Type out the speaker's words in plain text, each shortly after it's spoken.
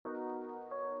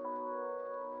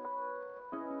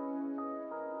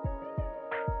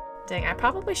Dang, I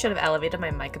probably should have elevated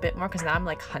my mic a bit more because now I'm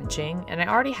like hunching and I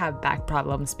already have back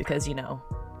problems because, you know,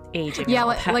 aging. Yeah,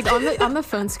 like on the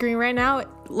phone screen right now,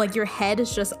 like your head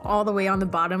is just all the way on the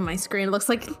bottom of my screen. It looks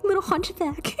like a little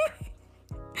hunchback.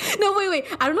 No, wait.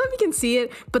 I don't know if you can see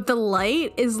it, but the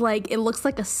light is like, it looks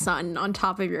like a sun on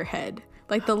top of your head.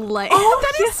 Like the light. Oh,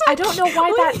 that is so I don't know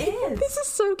why that is. This is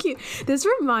so cute. This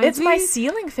reminds me. It's my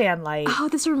ceiling fan light. Oh,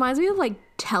 this reminds me of like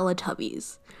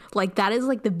Teletubbies. Like that is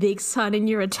like the big sun and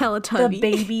you're a Teletubby. The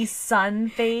baby sun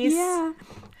face. Yeah.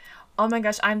 Oh my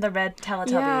gosh, I'm the red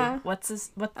Teletubby. Yeah.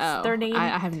 What's their name?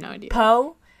 I have no idea.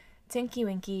 Poe? Tinky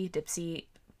Winky, Dipsy,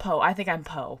 Poe. I think I'm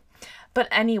Poe. But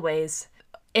anyways,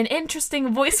 an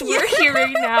interesting voice we're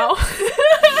hearing now.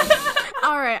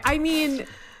 All right. I mean,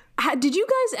 did you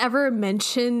guys ever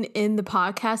mention in the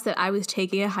podcast that I was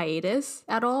taking a hiatus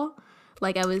at all?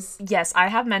 Like I was... Yes, I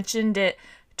have mentioned it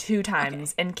 2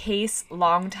 times, in case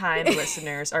long-time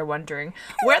listeners are wondering,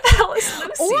 where the hell is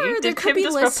Lucy? Or there could be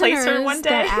listeners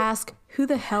that ask, who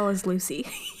the hell is Lucy?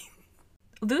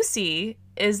 Lucy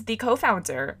is the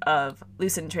co-founder of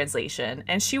Loose in Translation,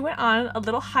 and she went on a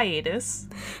little hiatus.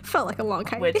 Felt like a long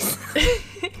hiatus.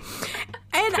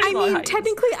 And I mean,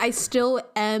 technically, I still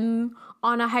am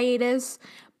on a hiatus,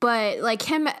 but like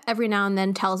him every now and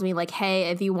then tells me like, hey,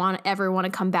 if you ever want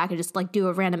to come back and just like do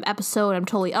a random episode, I'm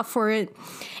totally up for it.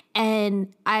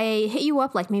 And I hit you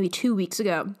up like maybe 2 weeks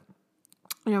ago,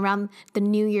 and around the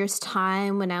New Year's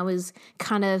time when I was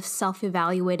kind of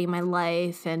self-evaluating my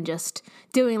life and just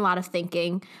doing a lot of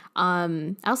thinking,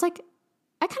 I was like,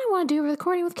 I kind of want to do a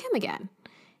recording with Kim again.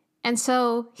 And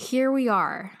so here we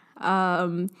are.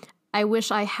 I wish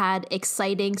I had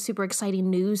super exciting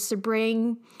news to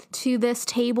bring to this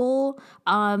table,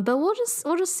 but we'll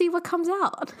just see what comes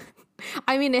out.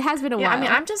 I mean, it has been a while. I mean,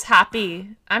 I'm just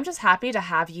happy to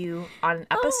have you on an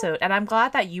episode, and I'm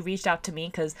glad that you reached out to me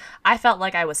because I felt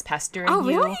like I was pestering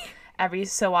you every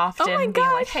so often,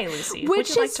 being like, "Hey, Lucy, would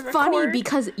you like to record?" Which is funny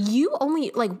because you only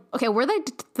like, okay, we're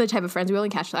the type of friends we only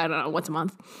catch, I don't know, once a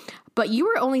month. But you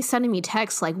were only sending me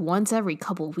texts like once every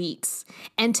couple weeks.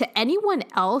 And to anyone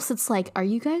else, it's like, are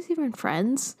you guys even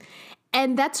friends?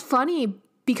 And that's funny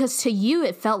because to you,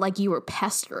 it felt like you were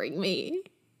pestering me,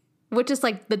 which is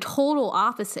like the total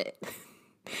opposite.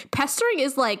 Pestering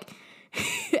is like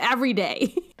every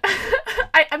day.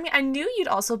 I mean, I knew you'd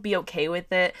also be okay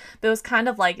with it, but it was kind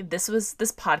of like this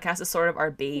podcast is sort of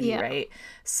our baby, right?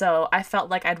 So I felt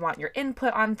like I'd want your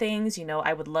input on things. You know,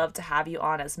 I would love to have you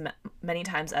on as many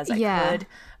times as I could,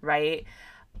 right?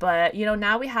 But, you know,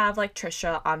 now we have like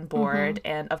Trisha on board,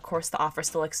 and of course the offer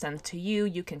still extends to you.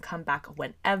 You can come back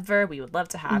whenever. We would love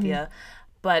to have you.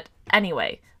 But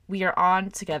anyway, we are on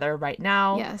together right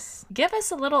now. Yes. Give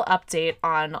us a little update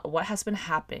on what has been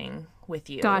happening with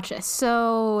you. Gotcha.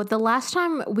 So the last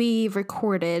time we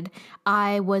recorded,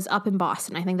 I was up in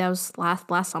Boston. I think that was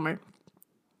last summer.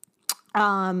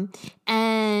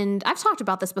 And I've talked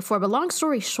about this before, but long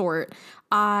story short,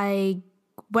 I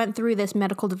went through this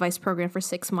medical device program for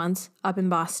 6 months up in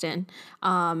Boston.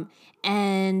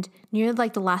 And near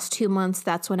like the last 2 months,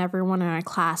 that's when everyone in our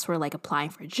class were like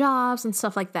applying for jobs and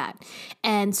stuff like that.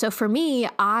 And so for me,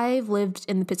 I've lived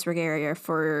in the Pittsburgh area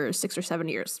for 6 or 7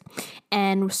 years.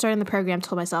 And starting the program,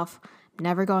 told myself,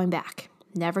 never going back.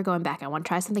 I want to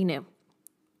try something new.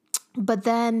 But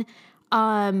then,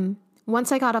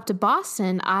 once I got up to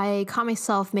Boston, I caught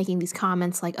myself making these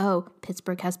comments like, oh,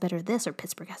 Pittsburgh has better this or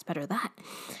Pittsburgh has better that.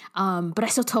 But I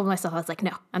still told myself, I was like,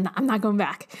 no, I'm not going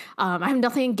back. I have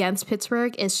nothing against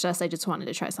Pittsburgh. It's just I just wanted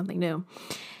to try something new.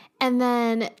 And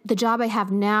then the job I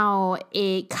have now,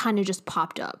 it kind of just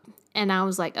popped up. And I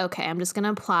was like, okay, I'm just going to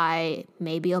apply.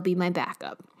 Maybe it'll be my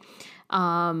backup.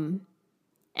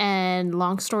 And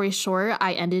long story short,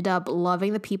 I ended up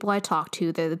loving the people I talked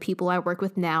to. They're the people I work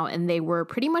with now, and they were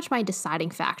pretty much my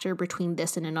deciding factor between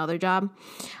this and another job.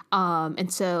 And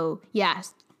so, yeah,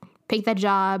 picked that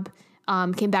job,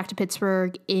 came back to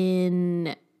Pittsburgh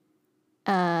in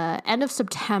end of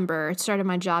September. Started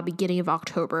my job beginning of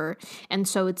October. And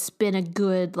so it's been a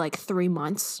good, 3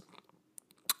 months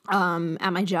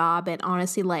at my job. And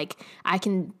honestly, I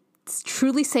can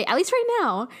truly say, at least right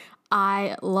now,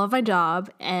 I love my job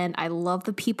and I love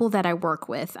the people that I work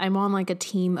with. I'm on a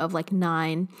team of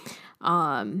 9.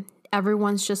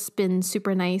 Everyone's just been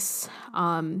super nice.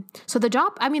 So the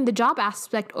job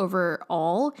aspect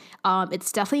overall,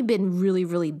 it's definitely been really,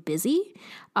 really busy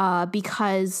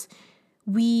because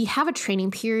we have a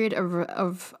training period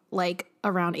of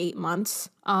around 8 months.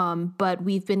 But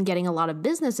we've been getting a lot of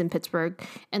business in Pittsburgh.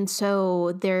 And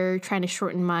so they're trying to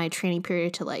shorten my training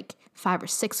period to 5 or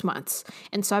 6 months.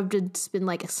 And so I've just been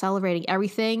like accelerating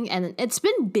everything, and it's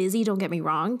been busy, don't get me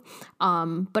wrong.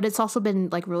 But it's also been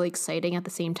like really exciting at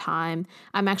the same time.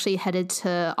 I'm actually headed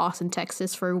to Austin,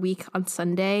 Texas for a week on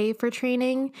Sunday for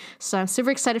training. So I'm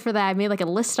super excited for that. I made like a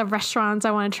list of restaurants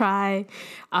I want to try.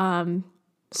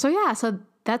 So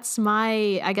that's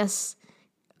my, I guess,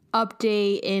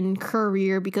 update in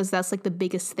career, because that's like the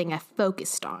biggest thing I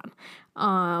focused on.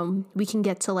 We can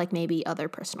get to like maybe other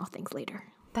personal things later.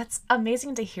 That's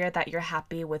amazing to hear that you're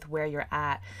happy with where you're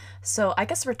at. So I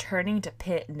guess returning to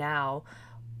Pitt now,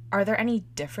 are there any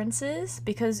differences?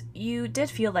 Because you did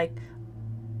feel like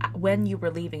when you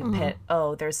were leaving Pitt,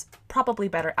 oh, there's probably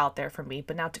better out there for me.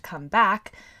 But now to come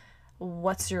back,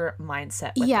 what's your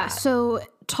mindset with that? So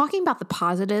talking about the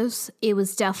positives, it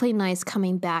was definitely nice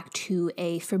coming back to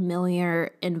a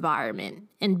familiar environment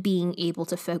and being able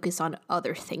to focus on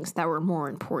other things that were more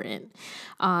important.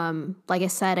 Like I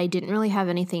said, I didn't really have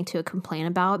anything to complain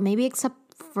about, maybe except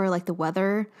for like the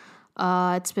weather.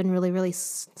 It's been really, really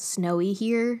snowy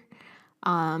here.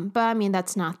 But I mean,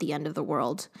 that's not the end of the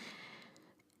world.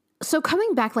 So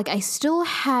coming back, like I still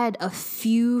had a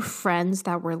few friends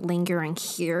that were lingering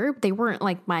here. They weren't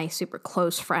like my super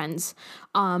close friends.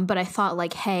 But I thought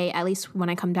like, hey, at least when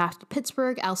I come back to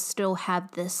Pittsburgh, I'll still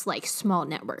have this like small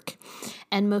network.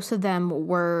 And most of them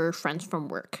were friends from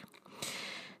work.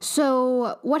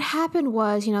 So what happened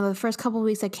was, the first couple of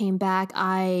weeks I came back,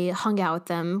 I hung out with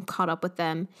them, caught up with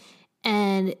them,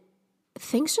 and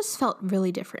things just felt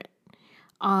really different.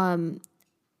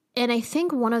 And I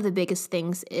think one of the biggest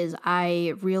things is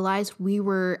I realized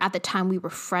at the time we were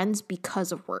friends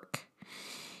because of work.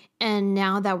 And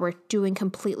now that we're doing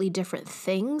completely different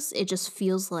things, it just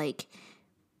feels like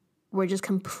we're just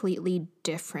completely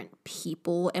different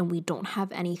people and we don't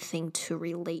have anything to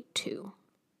relate to.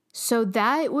 So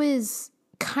that was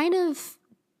kind of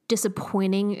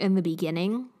disappointing in the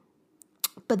beginning.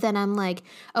 But then I'm like,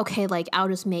 okay, like I'll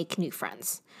just make new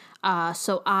friends.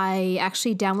 So I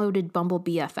actually downloaded Bumble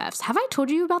BFFs. Have I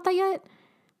told you about that yet?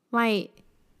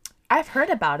 I've heard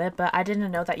about it, but I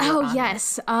didn't know that you were on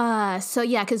yes.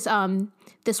 Because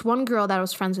this one girl that I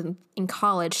was friends with in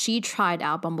college, she tried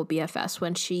out Bumble BFFs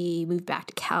when she moved back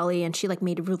to Cali, and she like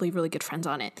made really, really good friends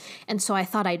on it. And so I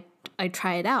thought I'd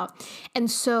try it out. And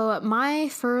so my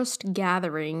first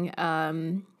gathering,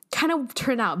 kind of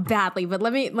turned out badly, but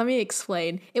let me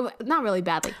explain. Not really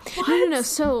badly. What? No.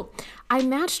 So I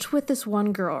matched with this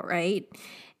one girl, right?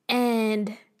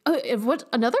 And what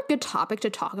another good topic to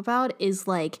talk about is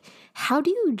like, how do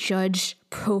you judge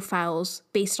profiles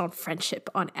based on friendship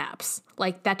on apps?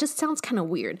 Like that just sounds kind of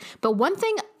weird. But one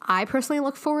thing I personally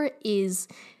look for is,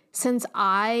 since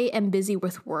I am busy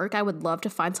with work, I would love to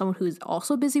find someone who's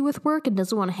also busy with work and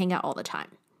doesn't want to hang out all the time.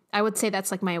 I would say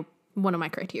that's like one of my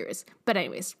criteria. But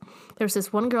anyways, there's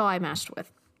this one girl I matched with,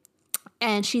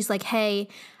 and she's like, hey,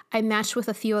 I matched with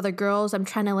a few other girls. I'm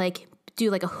trying to like do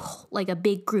like a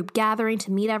big group gathering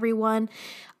to meet everyone.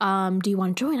 Do you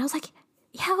want to join? I was like,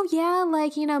 hell yeah,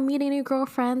 like, meeting new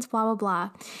girlfriends, blah, blah, blah.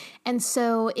 And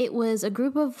so it was a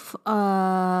group of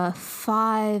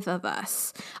 5 of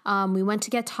us. We went to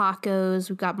get tacos.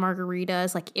 We got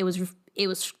margaritas. Like it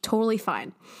was totally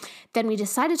fine. Then we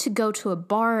decided to go to a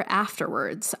bar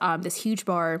afterwards, this huge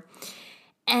bar.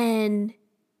 And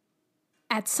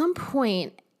at some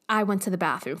point, I went to the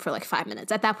bathroom for like 5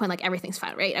 minutes. At that point, like everything's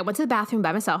fine, right? I went to the bathroom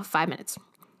by myself, 5 minutes.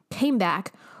 Came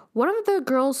back. One of the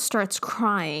girls starts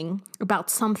crying about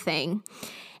something.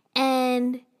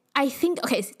 And I think,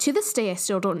 okay, to this day, I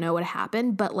still don't know what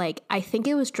happened. But like, I think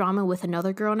it was drama with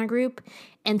another girl in our group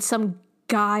and some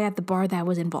guy at the bar that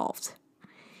was involved.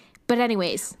 But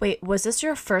anyways. Wait, was this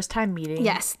your first time meeting?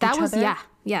 Yes, that was, other?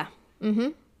 Yeah. Mm-hmm.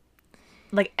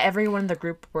 Like everyone in the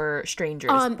group were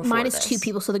strangers before minus this. 2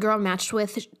 people. So the girl I matched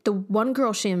with, the one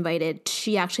girl she invited,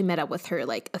 she actually met up with her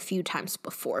like a few times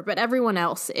before. But everyone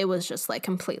else, it was just like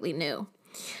completely new.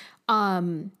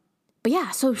 But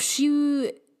yeah, so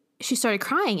she started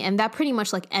crying, and that pretty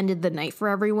much like ended the night for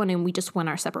everyone, and we just went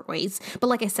our separate ways. But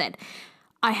like I said,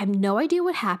 I have no idea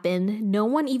what happened. No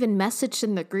one even messaged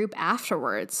in the group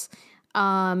afterwards.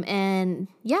 And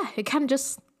yeah, it kind of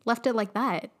just left it like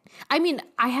that. I mean,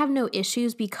 I have no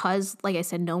issues because, like I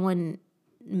said, no one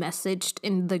messaged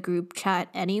in the group chat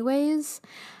anyways.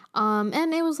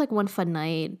 And it was like one fun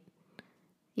night.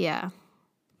 Yeah.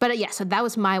 But yeah, so that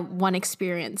was my one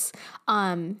experience.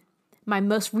 My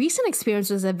most recent experience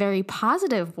was a very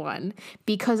positive one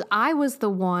because I was the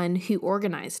one who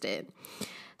organized it.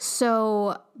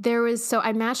 So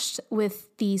I matched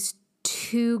with these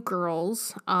 2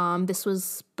 girls. This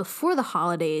was before the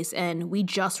holidays, and we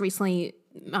just recently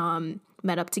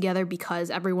met up together because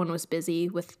everyone was busy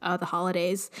with the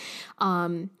holidays.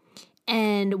 And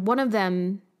one of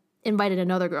them invited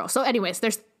another girl. So anyways,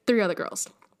 there's 3 other girls.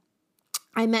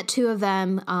 I met 2 of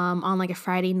them on like a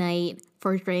Friday night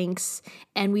for drinks,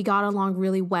 and we got along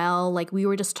really well. Like, we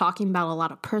were just talking about a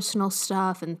lot of personal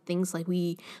stuff and things like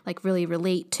we like really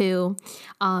relate to.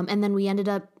 And then we ended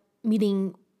up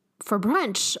meeting for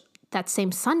brunch that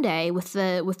same Sunday with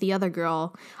the other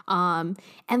girl. And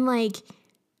like,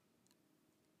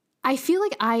 I feel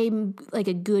like I'm like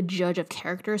a good judge of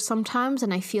character sometimes,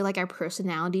 and I feel like our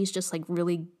personalities just like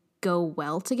really go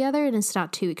well together, and it's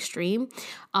not too extreme.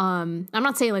 I'm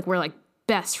not saying like we're like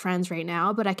best friends right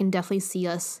now, but I can definitely see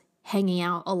us hanging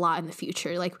out a lot in the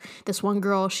future. Like, this one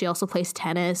girl, she also plays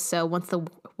tennis, so once the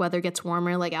weather gets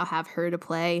warmer, like, I'll have her to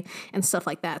play and stuff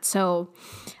like that. So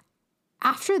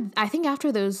after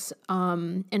those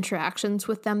interactions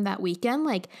with them that weekend,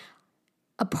 like,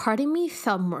 a part of me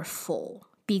felt more full,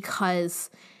 because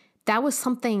that was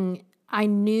something I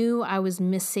knew I was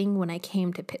missing when I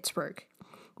came to Pittsburgh,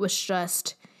 was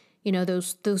just, you know,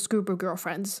 those group of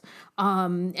girlfriends.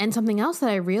 And something else that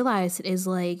I realized is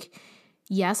like,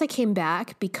 yes, I came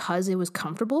back because it was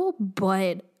comfortable,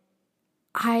 but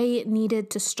I needed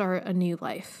to start a new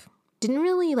life. Didn't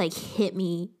really like hit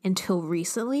me until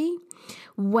recently,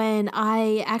 when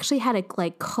I actually had to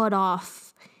like cut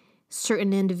off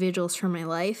certain individuals from my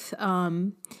life,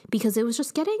 because it was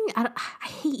just getting, I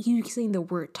hate using the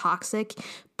word toxic,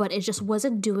 but it just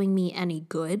wasn't doing me any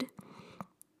good.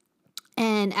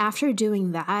 And after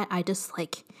doing that, I just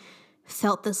like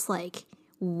felt this like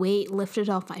weight lifted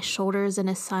off my shoulders in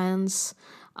a sense.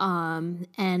 And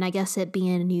I guess it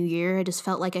being a new year, I just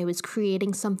felt like I was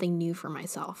creating something new for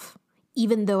myself,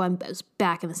 even though I was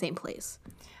back in the same place.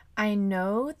 I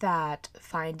know that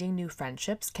finding new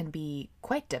friendships can be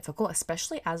quite difficult,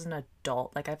 especially as an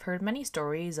adult. Like, I've heard many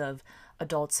stories of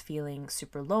adults feeling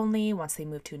super lonely once they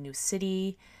move to a new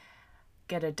city,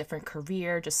 get a different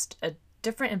career, just a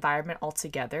different environment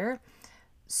altogether.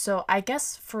 So I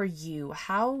guess for you,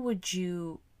 how would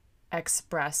you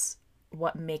express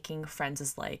what making friends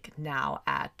is like now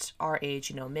at our age,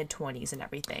 you know, mid-20s and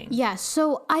everything? Yeah,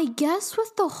 so I guess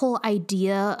with the whole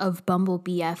idea of Bumble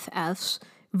BFFs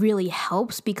really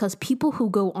helps, because people who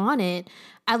go on it,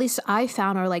 at least I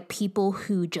found, are like people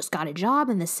who just got a job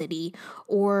in the city,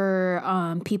 or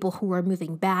people who are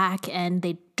moving back and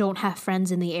they don't have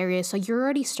friends in the area. So you're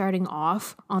already starting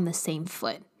off on the same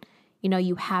foot. You know,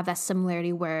 you have that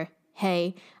similarity where,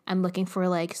 hey, I'm looking for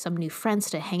like some new friends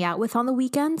to hang out with on the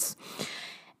weekends.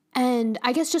 And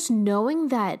I guess just knowing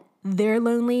that they're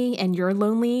lonely and you're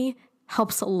lonely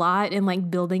helps a lot in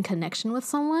like building connection with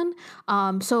someone.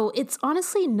 So it's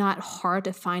honestly not hard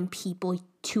to find people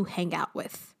to hang out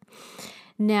with.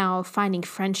 Now, finding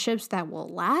friendships that will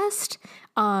last,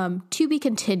 to be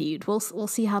continued. We'll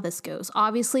see how this goes.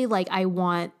 Obviously, like, I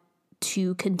want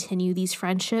to continue these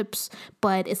friendships,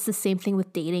 but it's the same thing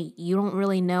with dating. You don't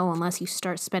really know unless you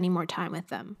start spending more time with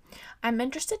them. I'm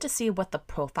interested to see what the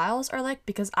profiles are like,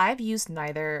 because I've used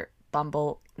neither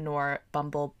Bumble nor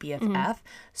Bumble BFF.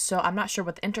 So I'm not sure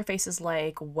what the interface is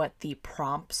like, what the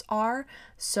prompts are.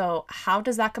 So how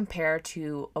does that compare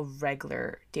to a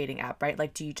regular dating app, right?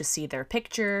 Like, do you just see their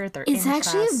picture, their It's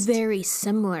interest? actually very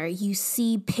similar. You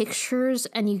see pictures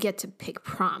and you get to pick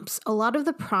prompts. A lot of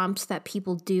the prompts that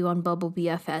people do on Bumble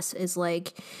BFS is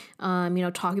like,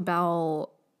 talk about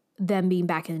them being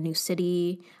back in a new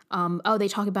city. They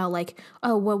talk about like,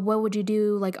 what would you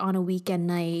do like on a weekend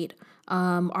night?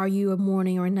 Are you a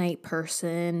morning or night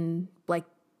person? Like,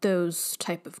 those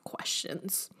type of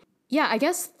questions. Yeah, I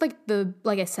guess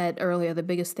like I said earlier, the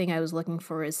biggest thing I was looking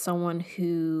for is someone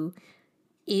who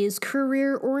is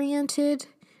career oriented,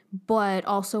 but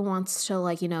also wants to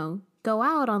like, go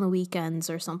out on the weekends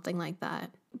or something like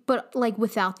that. But like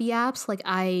without the apps, like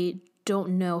I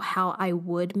don't know how I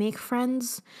would make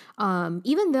friends.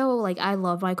 Even though like I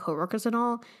love my coworkers and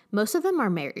all, most of them are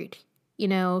married.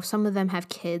 Some of them have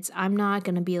kids. I'm not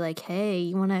going to be like, hey,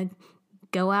 you want to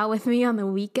go out with me on the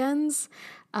weekends?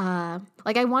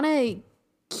 Like, I want to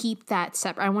keep that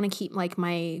separate. I want to keep, like,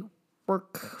 my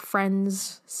work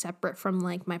friends separate from,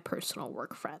 like, my personal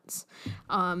work friends.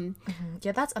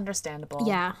 Yeah, that's understandable.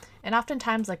 Yeah. And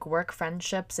oftentimes, like, work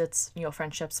friendships, it's,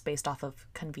 friendships based off of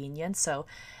convenience. So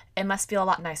it must feel a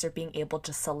lot nicer being able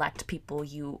to select people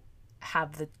you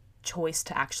have the choice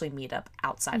to actually meet up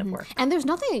outside of work. And there's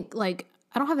nothing like,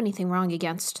 I don't have anything wrong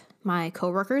against my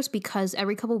coworkers, because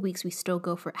every couple of weeks we still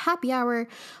go for happy hour.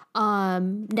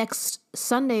 Next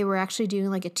Sunday we're actually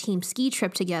doing like a team ski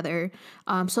trip together.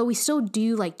 So we still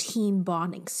do like team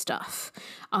bonding stuff.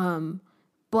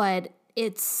 But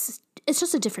it's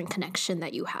just a different connection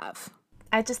that you have.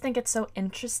 I just think it's so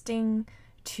interesting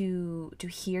to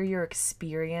hear your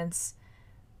experience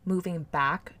moving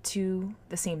back to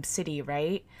the same city,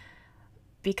 right?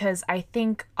 Because I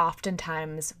think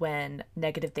oftentimes when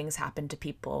negative things happen to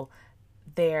people,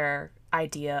 their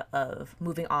idea of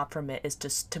moving on from it is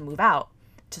just to move out,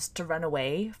 just to run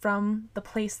away from the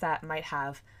place that might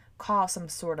have caused some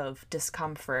sort of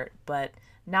discomfort. But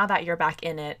now that you're back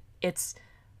in it, it's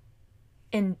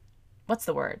in what's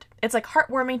the word? It's like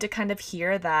heartwarming to kind of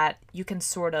hear that you can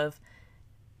sort of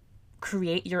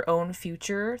create your own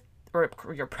future or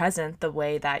your present the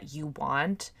way that you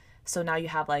want. So now you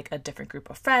have like a different group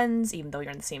of friends, even though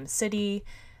you're in the same city.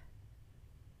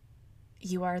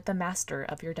 You are the master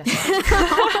of your destiny.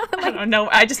 I don't know.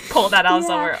 I just pulled that out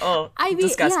somewhere. Oh, I mean,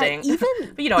 disgusting. Yeah,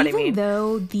 but you know what I mean. Even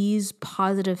though these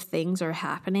positive things are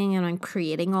happening and I'm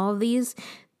creating all of these,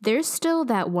 there's still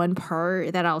that one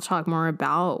part that I'll talk more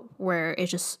about where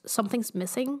it's just something's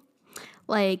missing.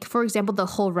 Like, for example, the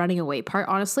whole running away part.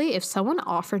 Honestly, if someone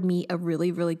offered me a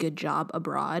really, really good job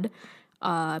abroad,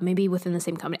 maybe within the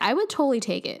same company, I would totally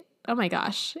take it. Oh my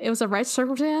gosh. It was the right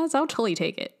circumstance. I would totally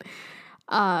take it.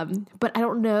 But I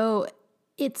don't know.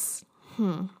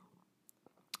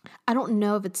 I don't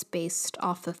know if it's based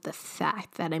off of the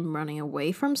fact that I'm running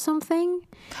away from something.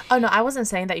 Oh, no, I wasn't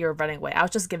saying that you were running away. I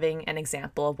was just giving an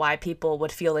example of why people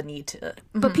would feel the need to.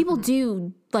 But people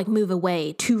do like move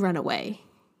away to run away,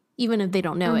 even if they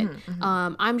don't know it.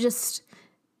 I'm just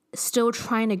still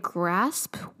trying to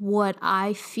grasp what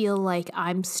I feel like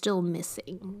I'm still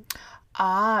missing.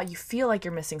 Ah, you feel like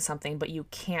you're missing something, but you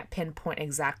can't pinpoint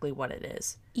exactly what it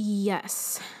is.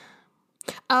 Yes.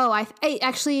 Oh, I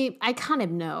actually kind of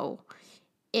know.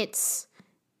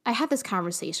 I had this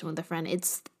conversation with a friend.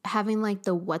 It's having like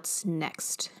the what's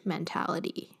next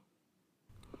mentality.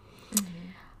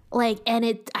 Like,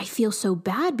 and I feel so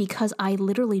bad because I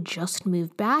literally just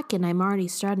moved back and I'm already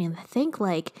starting to think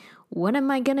like, what am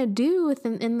I going to do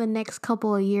in the next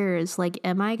couple of years? Like,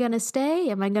 am I going to stay?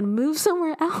 Am I going to move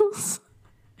somewhere else?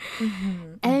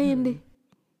 And,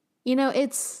 you know,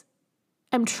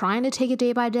 I'm trying to take it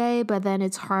day by day, but then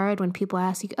it's hard when people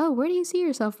ask you, oh, where do you see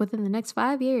yourself within the next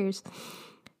 5 years?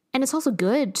 And it's also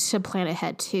good to plan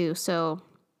ahead too. So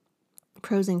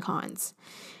pros and cons.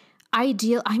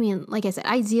 Like I said,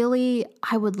 ideally,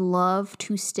 I would love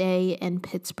to stay in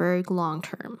Pittsburgh long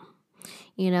term.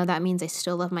 You know, that means I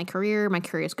still love my career. My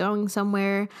career is going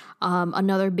somewhere.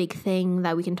 Another big thing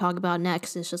that we can talk about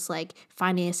next is just like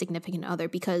finding a significant other,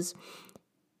 because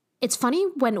it's funny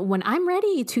when I'm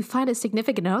ready to find a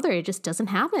significant other, it just doesn't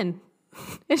happen.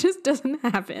 It just doesn't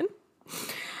happen.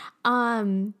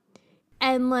 And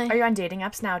like, are you on dating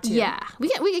apps now too? Yeah, we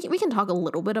can talk a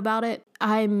little bit about it.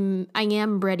 I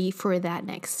am ready for that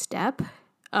next step.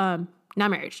 Not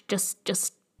marriage, just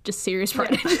serious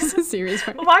part. Just a serious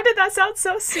part. Why did that sound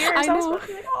so serious? I was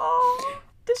like, oh,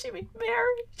 did she make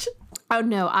marriage? Oh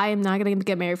no, I am not going to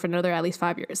get married for another at least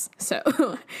 5 years. So,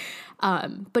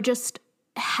 but just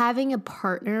having a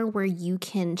partner where you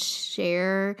can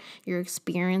share your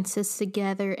experiences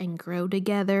together and grow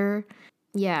together.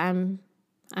 Yeah,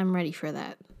 I'm ready for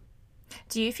that.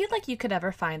 Do you feel like you could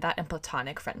ever find that in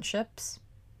platonic friendships?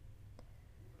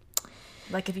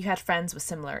 Like if you had friends with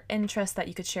similar interests that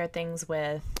you could share things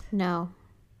with? No.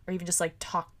 Or even just like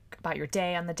talk about your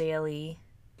day on the daily?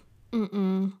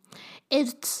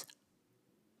 It's...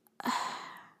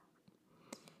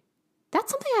 That's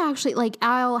something I actually, like,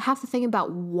 I'll have to think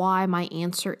about why my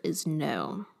answer is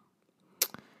no.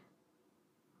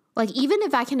 Like, even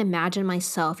if I can imagine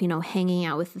myself, you know, hanging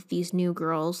out with these new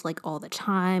girls, like, all the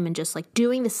time and just, like,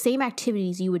 doing the same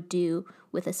activities you would do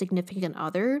with a significant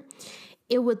other,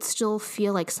 it would still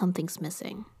feel like something's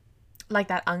missing. Like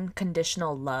that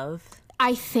unconditional love?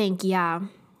 I think, yeah.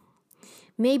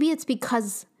 Maybe it's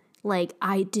because, like,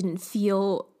 I didn't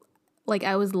feel like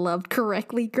I was loved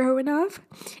correctly growing up.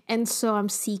 And so I'm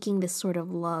seeking this sort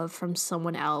of love from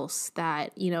someone else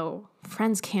that, you know,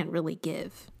 friends can't really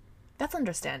give. That's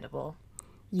understandable.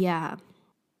 Yeah.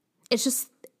 It's just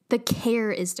the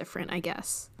care is different, I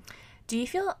guess. Do you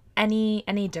feel any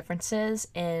differences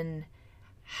in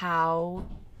how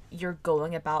you're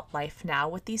going about life now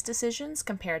with these decisions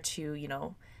compared to, you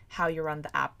know, how you were on the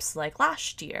apps like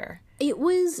last year? It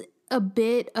was a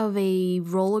bit of a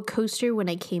roller coaster when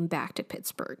I came back to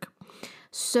Pittsburgh.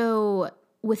 So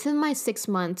within my 6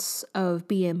 months of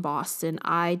being in Boston,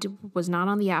 I was not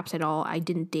on the apps at all. I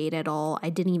didn't date at all. I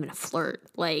didn't even flirt.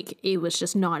 Like, it was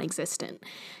just non-existent.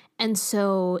 And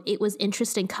so it was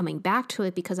interesting coming back to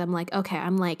it because I'm like, okay,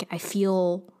 I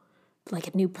feel like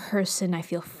a new person. I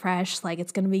feel fresh. Like,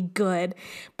 it's going to be good.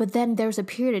 But then there's a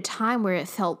period of time where it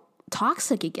felt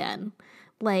toxic again.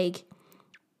 Like,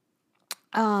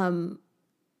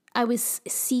 I was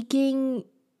seeking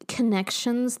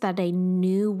connections that I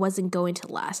knew wasn't going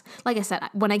to last. Like I said,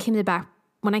 when I came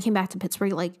back to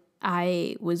Pittsburgh, like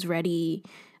I was ready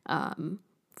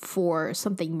for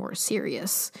something more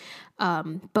serious.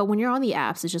 But when you're on the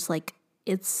apps, it's just like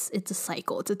it's a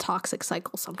cycle. It's a toxic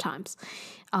cycle sometimes.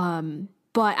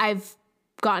 But I've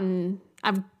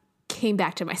came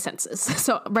back to my senses.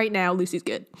 So right now, Lucy's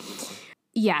good.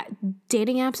 Yeah,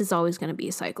 dating apps is always going to be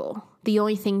a cycle. The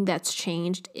only thing that's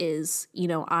changed is,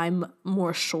 I'm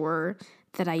more sure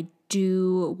that I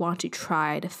do want to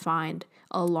try to find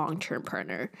a long-term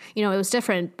partner. It was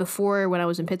different before when I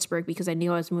was in Pittsburgh because I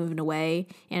knew I was moving away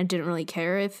and I didn't really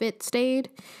care if it stayed.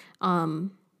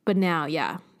 But now,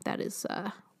 yeah, that is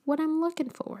what I'm looking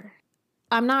for.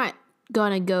 I'm not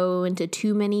going to go into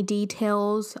too many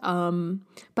details,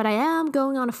 but I am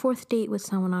going on a 4th date with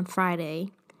someone on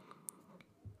Friday.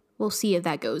 We'll see if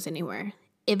that goes anywhere.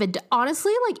 If it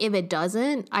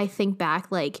doesn't, I think back,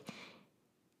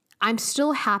 I'm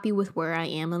still happy with where I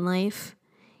am in life.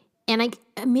 And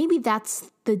maybe that's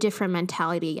the different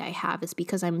mentality I have, is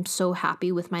because I'm so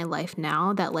happy with my life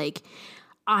now that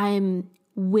I'm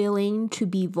willing to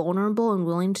be vulnerable and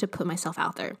willing to put myself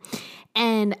out there.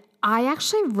 And I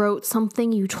actually wrote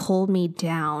something you told me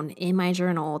down in my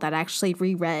journal that I actually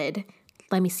reread.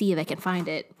 Let me see if I can find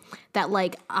it. That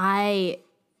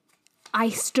I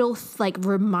still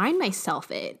remind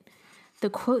myself it. The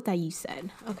quote that you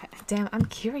said. Okay. Damn, I'm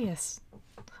curious.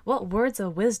 What words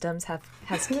of wisdoms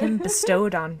has Kim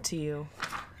bestowed onto you?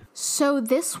 So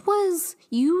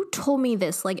you told me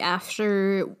this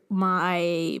after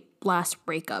my last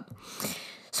breakup.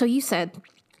 So you said,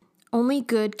 only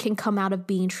good can come out of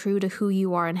being true to who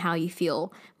you are and how you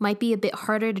feel. Might be a bit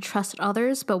harder to trust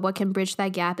others, but what can bridge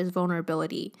that gap is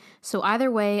vulnerability. So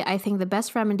either way, I think the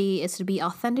best remedy is to be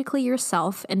authentically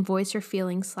yourself and voice your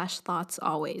feelings/thoughts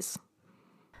always.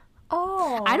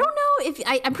 Oh. I don't know if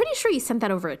I'm pretty sure you sent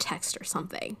that over a text or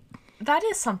something. That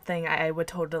is something I would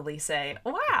totally say.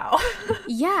 Wow.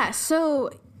 Yeah. So,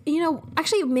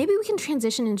 actually, maybe we can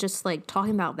transition and just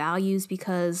talking about values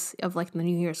because of the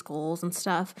New Year's goals and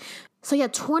stuff. So yeah,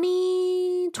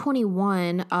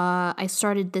 2021, I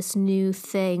started this new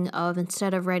thing of,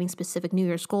 instead of writing specific New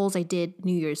Year's goals, I did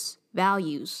New Year's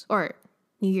values or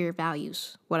New Year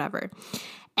values, whatever.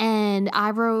 And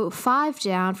I wrote 5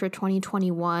 down for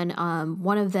 2021,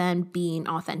 one of them being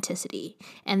authenticity.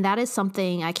 And that is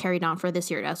something I carried on for this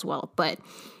year as well. But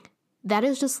that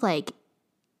is just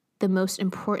the most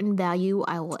important value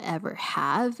I will ever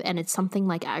have. And it's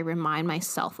something I remind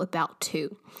myself about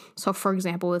too. So for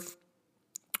example,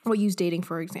 we'll use dating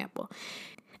for example.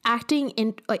 Acting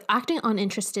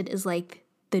uninterested is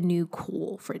the new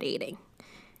cool for dating.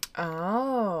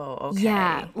 Oh, okay.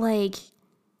 Yeah,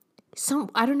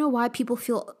 I don't know why people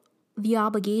feel the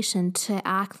obligation to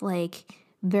act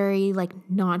very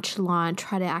nonchalant,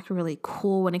 try to act really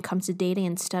cool when it comes to dating,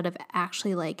 instead of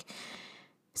actually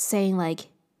saying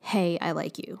hey, I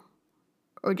like you,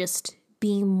 or just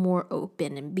being more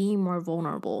open and being more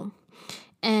vulnerable.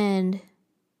 And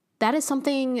that is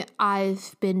something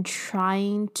I've been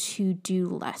trying to do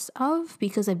less of,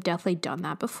 because I've definitely done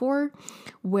that before,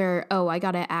 where, I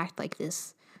gotta act like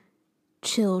this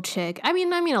chill chick. I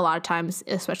mean, a lot of times,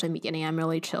 especially in the beginning, I'm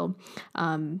really chill.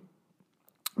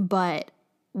 But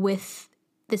with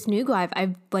this new guy,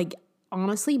 I've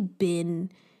honestly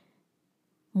been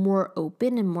more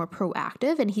open and more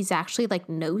proactive, and he's actually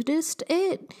noticed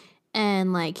it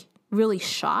and really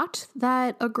shocked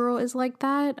that a girl is like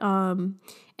that.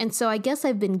 And so I guess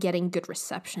I've been getting good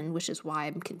reception, which is why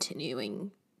I'm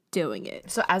continuing doing it.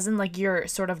 So as in you're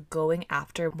sort of going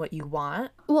after what you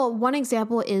want? Well, one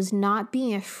example is not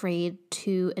being afraid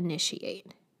to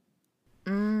initiate.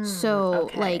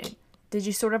 Okay. Did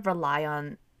you sort of rely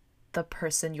on the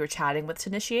person you were chatting with to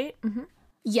initiate? Mm-hmm.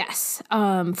 Yes,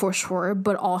 for sure.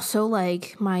 But also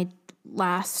my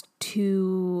last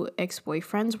 2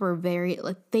 ex-boyfriends were very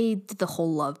they did the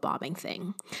whole love bombing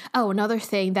thing. Oh, another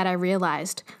thing that I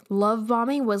realized, love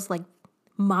bombing was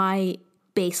my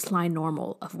baseline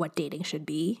normal of what dating should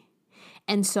be.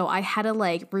 And so I had to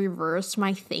reverse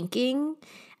my thinking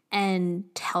and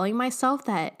telling myself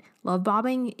that love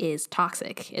bombing is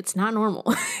toxic. It's not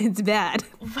normal. It's bad.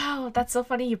 Wow, that's so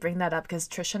funny you bring that up, because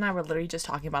Trisha and I were literally just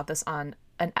talking about this on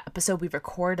an episode we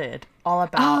recorded all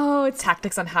about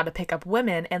tactics on how to pick up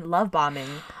women, and love bombing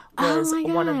was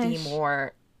one of the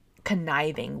more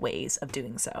conniving ways of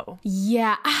doing so.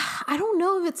 Yeah, I don't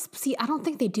know if I don't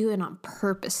think they do it on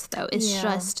purpose though. It's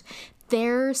just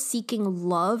they're seeking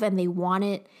love and they want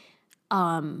it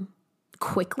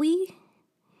quickly.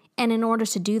 And in order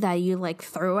to do that, you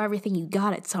throw everything you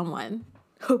got at someone.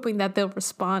 hoping that they'll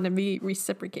respond and be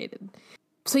reciprocated.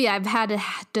 So yeah, I've had to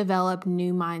develop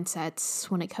new mindsets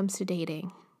when it comes to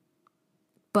dating,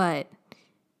 but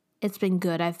it's been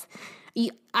good.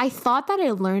 I thought that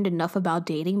I learned enough about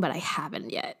dating, but I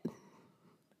haven't yet.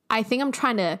 I think I'm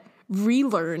trying to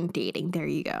relearn dating. There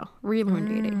you go. Relearn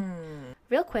dating.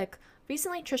 Real quick,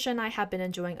 recently Trisha and I have been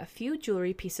enjoying a few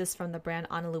jewelry pieces from the brand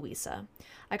Anew.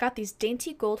 I got these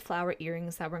dainty gold flower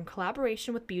earrings that were in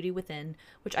collaboration with Beauty Within,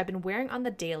 which I've been wearing on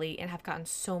the daily and have gotten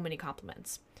so many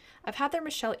compliments. I've had their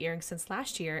Michelle earrings since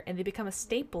last year, and they become a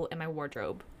staple in my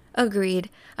wardrobe. Agreed.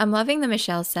 I'm loving the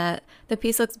Michelle set. The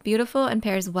piece looks beautiful and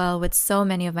pairs well with so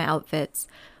many of my outfits.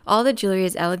 All the jewelry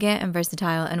is elegant and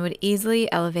versatile and would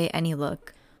easily elevate any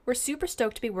look. We're super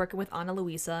stoked to be working with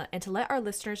Anew and to let our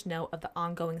listeners know of the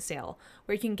ongoing sale,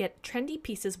 where you can get trendy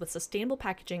pieces with sustainable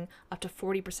packaging up to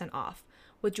 40% off.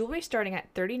 With jewelry starting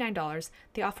at $39,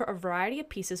 they offer a variety of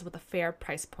pieces with a fair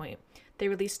price point. They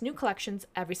release new collections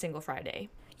every single Friday.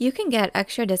 You can get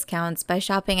extra discounts by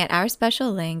shopping at our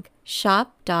special link,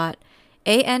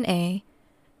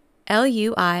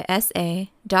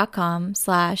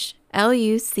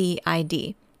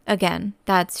 shop.analuisa.com/LUCID. Again,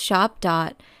 that's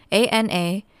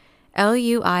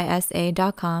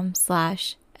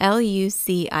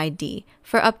shop.analuisa.com/LUCID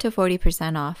for up to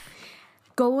 40% off.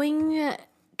 Going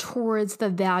towards the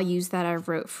values that I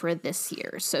wrote for this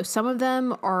year. So some of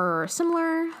them are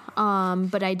similar,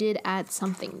 but I did add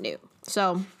something new.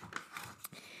 So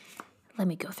let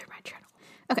me go through my journal.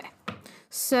 Okay.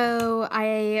 So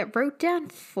I wrote down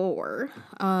 4.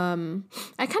 I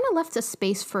kind of left a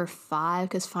space for 5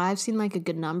 because 5 seemed like a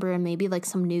good number and maybe like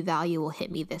some new value will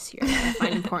hit me this year that I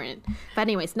find important. But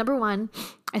anyways, number 1,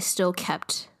 I still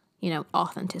kept,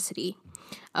 authenticity.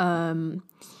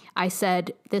 I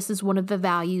said, this is one of the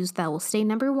values that will stay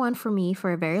number 1 for me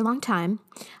for a very long time.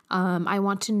 I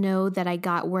want to know that I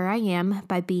got where I am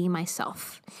by being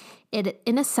myself.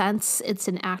 In a sense, it's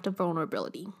an act of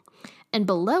vulnerability. And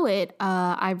below it,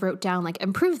 I wrote down like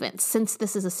improvements. Since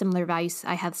this is a similar value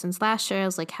I had since last year, I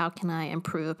was like, how can I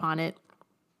improve upon it?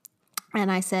 And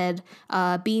I said,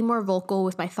 being more vocal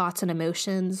with my thoughts and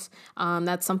emotions.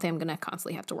 That's something I'm going to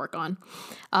constantly have to work on.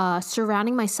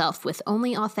 Surrounding myself with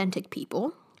only authentic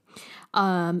people.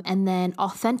 And then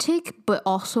authentic, but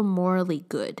also morally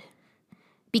good.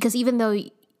 Because even though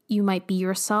you might be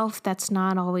yourself, that's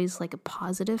not always like a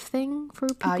positive thing for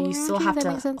people. You still have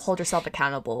to hold yourself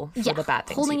accountable for the bad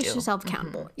things you do. Holding yourself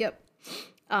accountable. Yep.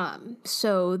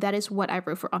 So that is what I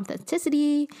wrote for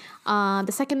authenticity.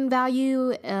 The second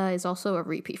value is also a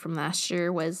repeat from last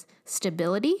year, was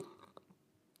stability.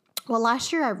 Well,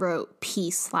 last year I wrote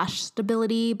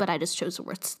peace/stability, but I just chose the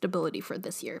word stability for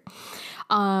this year.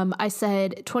 I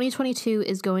said 2022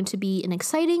 is going to be an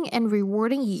exciting and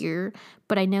rewarding year,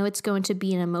 but I know it's going to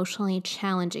be an emotionally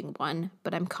challenging one,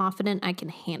 but I'm confident I can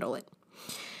handle it.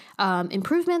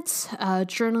 Improvements,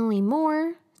 journaling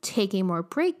more, taking more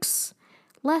breaks,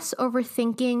 less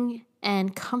overthinking,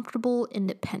 and comfortable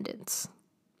independence.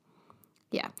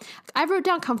 Yeah, I wrote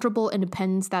down comfortable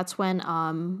independence. That's when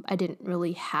I didn't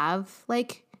really have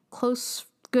like close,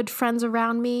 good friends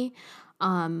around me.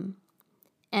 And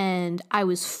I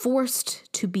was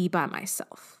forced to be by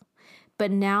myself. But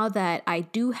now that I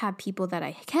do have people that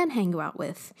I can hang out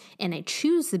with and I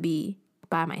choose to be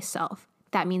by myself,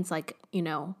 that means like,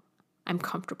 I'm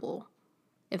comfortable,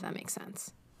 if that makes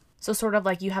sense. So sort of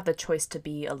like you have the choice to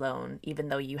be alone, even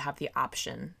though you have the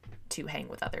option to hang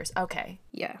with others. Okay.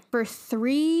 Yeah. For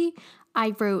 3,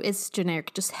 I wrote, it's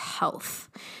generic, just health.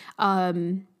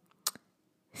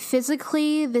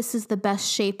 Physically, this is the best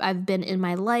shape I've been in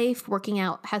my life. Working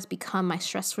out has become my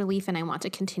stress relief, and I want to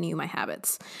continue my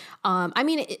habits.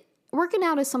 Working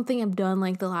out is something I've done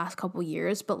like the last couple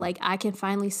years, but like I can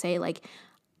finally say like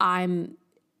I'm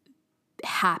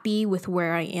happy with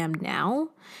where I am now.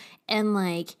 And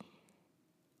like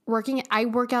I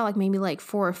work out like maybe like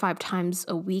 4 or 5 times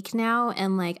a week now.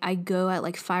 And like I go at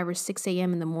like 5 or 6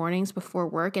 a.m. in the mornings before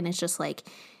work. And it's just like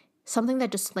something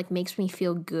that just like makes me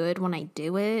feel good when I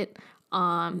do it.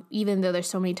 Even though there's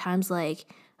so many times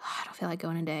like, I don't feel like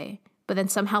going today. But then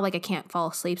somehow like I can't fall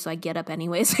asleep. So I get up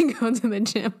anyways and go to the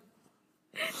gym.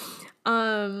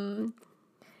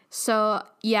 So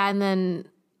yeah. And then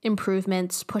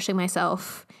improvements, pushing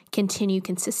myself, continue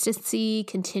consistency,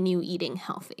 continue eating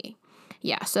healthy.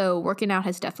 Yeah, so working out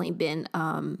has definitely been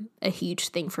a huge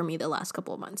thing for me the last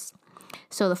couple of months.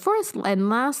 So the fourth and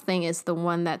last thing is the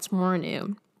one that's more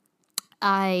new.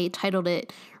 I titled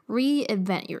it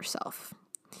Reinvent Yourself.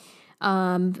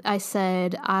 I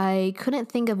said I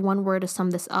couldn't think of one word to sum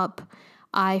this up.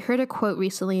 I heard a quote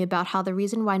recently about how the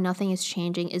reason why nothing is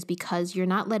changing is because you're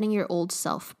not letting your old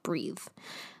self breathe.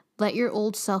 let your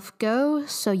old self go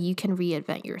so you can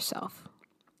reinvent yourself.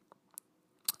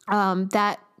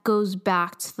 That goes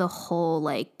back to the whole,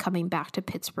 like, coming back to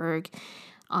Pittsburgh.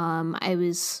 I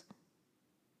was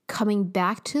coming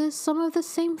back to some of the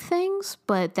same things,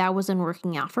 but that wasn't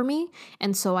working out for me.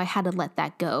 And so I had to let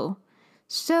that go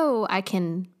so I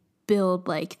can build,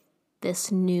 like,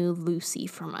 this new Lucy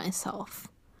for myself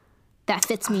that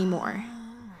fits me more.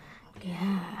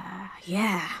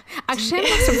 Yeah. Actually,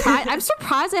 I'm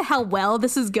surprised at how well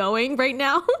this is going right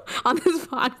now on this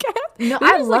podcast. No,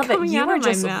 I love it. You are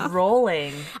just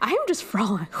rolling. I am just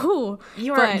rolling. Ooh.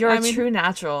 You're a true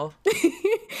natural.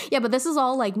 Yeah, but this is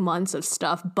all like months of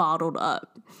stuff bottled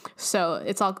up. So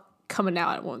it's all coming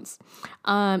out at once.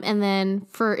 And then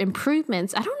for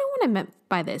improvements, I don't know what I meant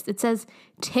by this. It says,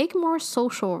 take more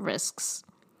social risks.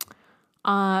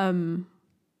 I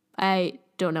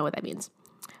don't know what that means.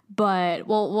 But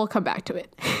we'll come back to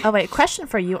it. Oh, wait. Question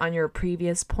for you on your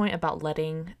previous point about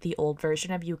letting the old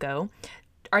version of you go.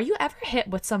 Are you ever hit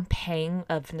with some pang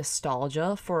of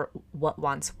nostalgia for what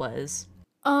once was?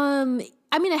 I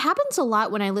mean, it happens a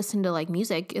lot when I listen to, like,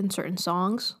 music and certain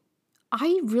songs.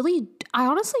 I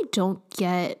honestly don't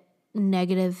get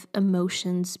negative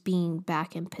emotions being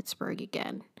back in Pittsburgh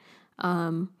again.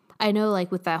 I know,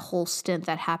 like, with that whole stint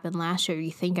that happened last year,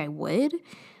 you think I would.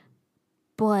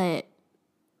 But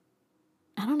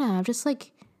I don't know. I've just,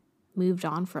 like, moved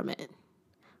on from it.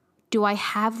 Do I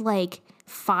have, like,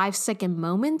 5-second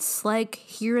moments, like,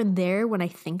 here and there when I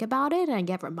think about it and I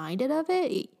get reminded of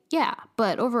it? Yeah.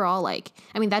 But overall, like,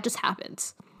 I mean, that just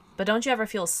happens. But don't you ever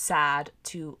feel sad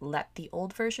to let the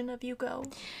old version of you go?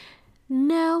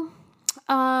 No.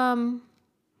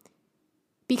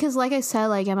 Because, like I said,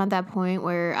 like, I'm at that point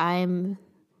where I don't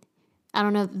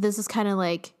know, this is kind of,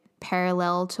 like,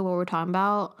 parallel to what we're talking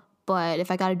about. But if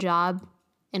I got a job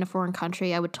in a foreign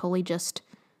country, I would totally just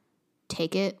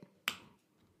take it.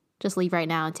 Just leave right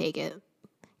now and take it.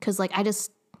 Because, like, I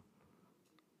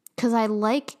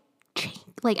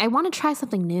want to try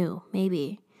something new,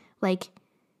 maybe. Like,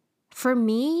 for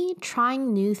me,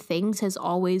 trying new things has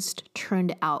always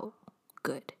turned out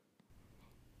good.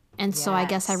 And so I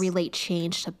guess I relate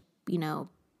change to,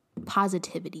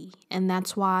 positivity. And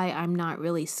that's why I'm not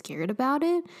really scared about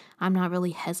it. I'm not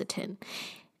really hesitant.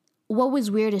 What was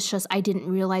weird is just I didn't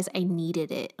realize I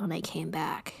needed it when I came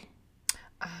back.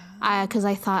 Because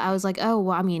I thought, I was like, oh,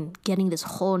 well, I mean, getting this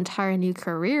whole entire new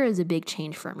career is a big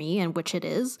change for me, and which it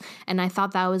is. And I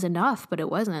thought that was enough, but it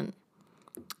wasn't.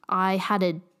 I had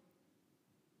to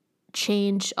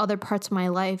change other parts of my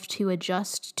life to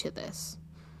adjust to this.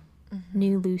 Mm-hmm.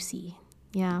 New Lucy.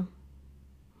 Yeah.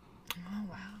 Oh,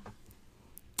 wow.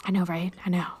 I know, right? I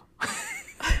know.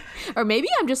 Or maybe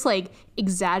I'm just, like,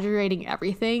 exaggerating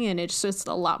everything and it's just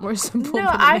a lot more simple. No,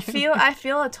 I feel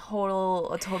a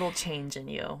total change in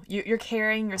you. You're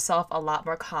carrying yourself a lot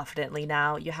more confidently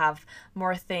now. You have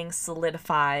more things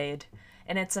solidified.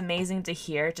 And it's amazing to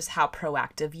hear just how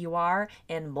proactive you are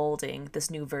in molding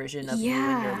this new version of you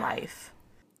in your life.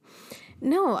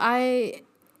 No, I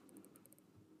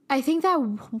think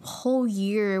that whole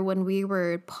year when we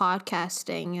were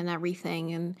podcasting and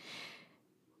everything, and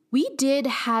we did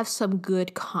have some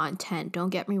good content, don't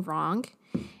get me wrong.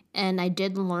 And I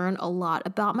did learn a lot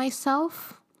about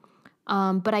myself.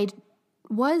 But I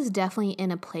was definitely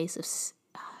in a place of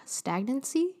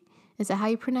stagnancy. Is that how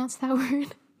you pronounce that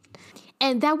word?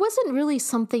 And that wasn't really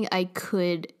something I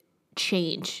could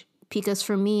change. Because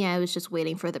for me, I was just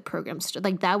waiting for the program.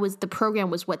 The program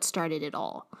was what started it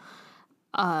all.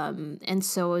 And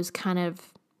so I was kind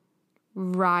of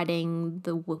riding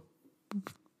the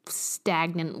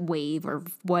stagnant wave or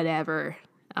whatever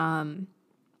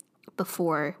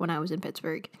before when I was in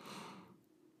Pittsburgh.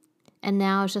 And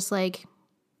now it's just like,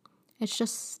 it's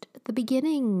just the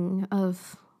beginning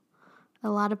of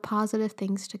a lot of positive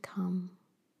things to come.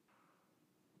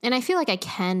 And I feel like I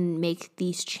can make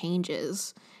these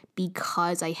changes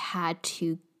because I had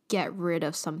to get rid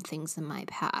of some things in my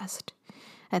past.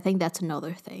 I think that's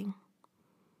another thing.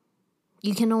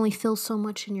 You can only fill so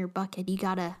much in your bucket. You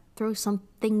gotta throw some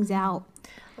things out.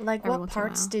 Like, what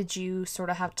parts did you sort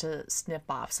of have to snip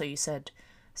off? So you said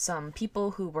some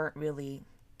people who weren't really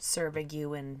serving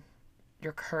you in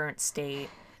your current state.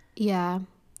 Yeah.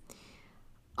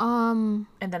 And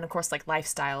then, of course, like,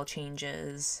 lifestyle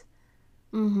changes.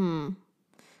 Mm-hmm.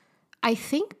 I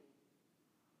think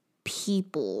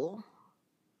people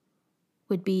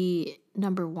would be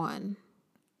number one.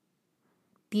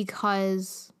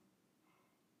 Because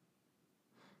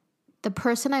the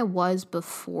person I was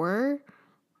before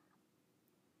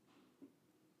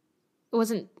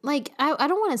wasn't like, I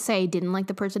don't want to say I didn't like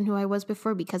the person who I was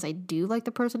before, because I do like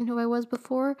the person who I was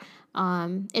before.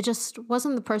 It just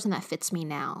wasn't the person that fits me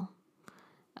now,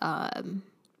 at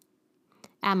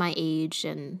my age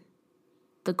and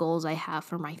the goals I have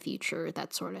for my future,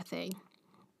 that sort of thing.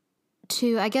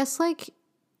 To, I guess, like,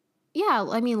 yeah,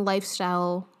 I mean,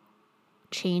 lifestyle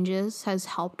changes has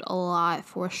helped a lot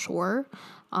for sure.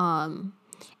 And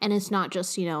it's not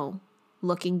just,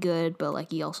 looking good, but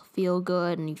like you also feel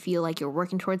good and you feel like you're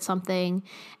working towards something.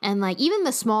 And like even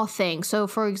the small things. So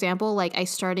for example, like I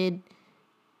started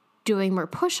doing more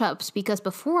push-ups, because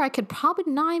before I could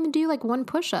probably not even do like one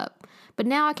push-up, but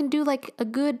now I can do like a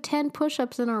good 10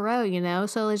 push-ups in a row,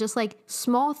 so it's just like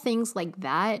small things like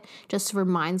that just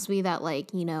reminds me that, like,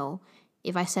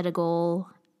 if I set a goal,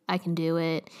 I can do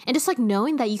it. And just like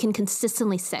knowing that you can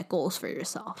consistently set goals for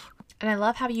yourself. And I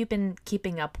love how you've been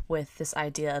keeping up with this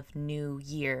idea of New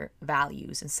Year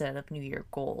values instead of New Year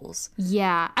goals.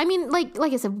 Yeah. I mean, like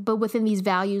I said, but within these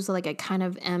values, like I kind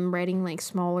of am writing like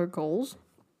smaller goals.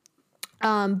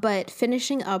 But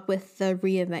finishing up with the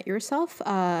reinvent yourself,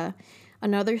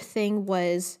 another thing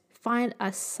was find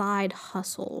a side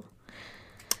hustle.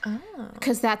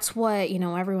 Because that's what,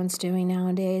 everyone's doing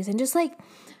nowadays. And just like,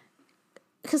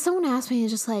 because someone asked me,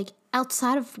 it's just like,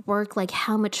 outside of work, like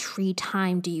how much free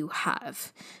time do you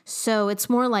have? So it's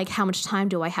more like, how much time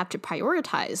do I have to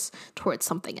prioritize towards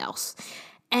something else?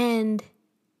 And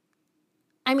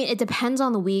I mean, it depends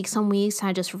on the week. Some weeks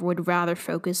I just would rather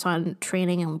focus on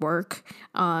training and work.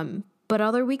 But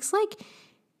other weeks, like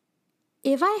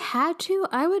if I had to,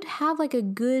 I would have like a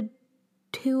good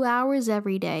 2 hours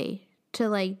every day to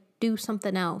like do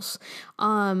something else.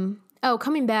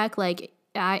 Coming back, like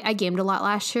I gamed a lot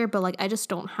last year, but like I just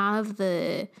don't have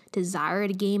the desire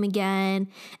to game again.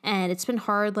 And it's been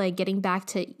hard like getting back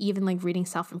to even like reading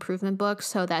self-improvement books.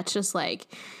 So that's just like,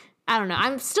 I don't know.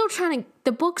 I'm still trying to,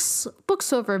 the books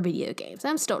over video games.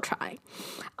 I'm still trying.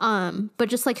 But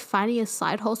just like finding a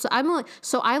side hustle. I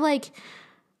like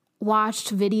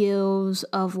watched videos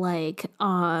of like,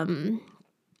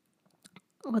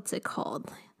 what's it called?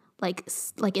 Like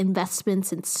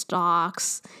investments in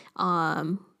stocks,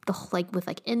 with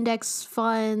like index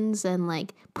funds and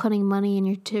like putting money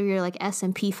into your like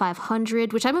S&P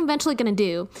 500, which I'm eventually going to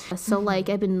do. So like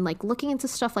I've been like looking into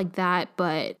stuff like that,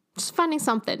 but just finding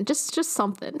something, just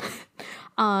something.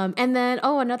 And then,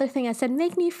 another thing I said,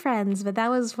 make new friends, but that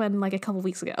was when like a couple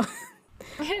weeks ago.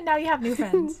 Now you have new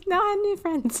friends. Now I have new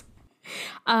friends.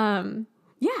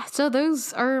 Yeah, so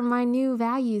those are my new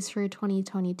values for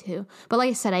 2022. But like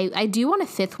I said, I do want a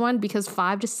fifth one because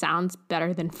 5 just sounds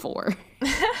better than 4.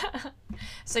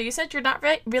 So you said you're not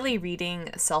really reading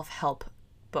self-help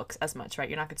books as much, right?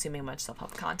 You're not consuming much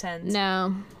self-help content.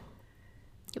 No.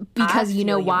 Because you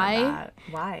know why?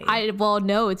 Why?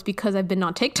 No, it's because I've been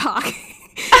on TikTok.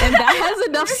 And that has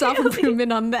enough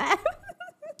self-improvement on that.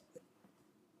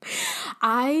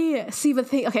 I see the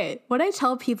thing. Okay, when I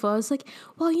tell people, I was like,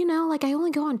 well, like I only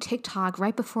go on TikTok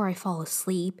right before I fall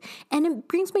asleep, and it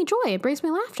brings me joy, it brings me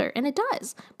laughter, and it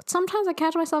does. But sometimes I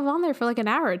catch myself on there for like an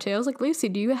hour or two. I was like, Lucy,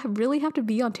 do you really have to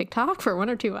be on TikTok for 1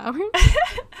 or 2 hours?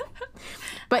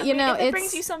 But if it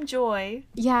brings you some joy.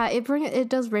 Yeah, it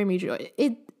does bring me joy.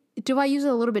 Do I use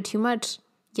it a little bit too much?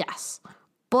 Yes,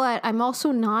 but I'm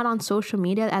also not on social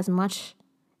media as much,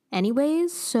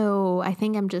 anyways. So I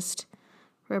think I'm just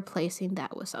replacing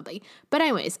that with something. But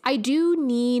anyways, I do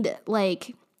need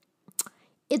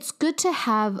it's good to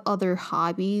have other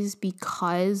hobbies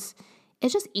because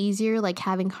it's just easier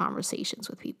having conversations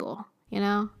with people,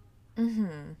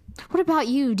 Mm-hmm. What about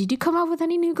you? Did you come up with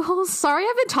any new goals? Sorry,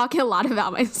 I've been talking a lot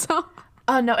about myself.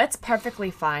 Oh no, it's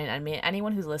perfectly fine. I mean,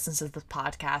 anyone who listens to this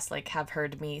podcast have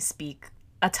heard me speak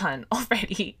a ton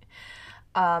already.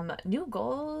 New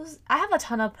goals. I have a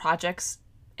ton of projects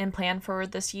in plan for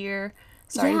this year.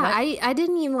 Sorry, yeah, I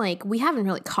didn't even we haven't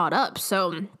really caught up,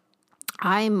 so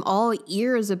I'm all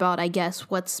ears about, I guess,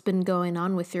 what's been going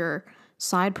on with your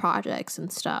side projects and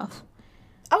stuff.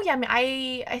 Oh yeah, I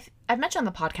mean, I've mentioned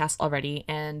on the podcast already,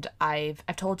 and I've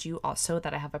told you also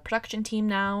that I have a production team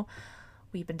now.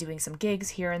 We've been doing some gigs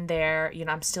here and there.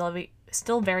 I'm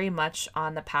still very much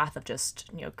on the path of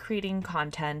just creating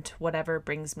content, whatever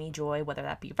brings me joy, whether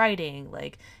that be writing,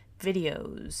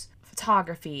 videos,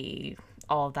 photography,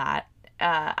 all of that.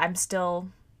 I'm still,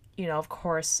 of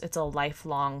course, it's a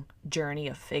lifelong journey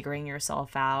of figuring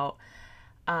yourself out.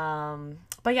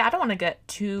 But yeah, I don't want to get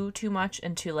too much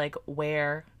into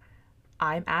where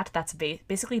I'm at. That's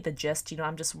basically the gist.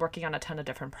 I'm just working on a ton of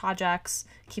different projects,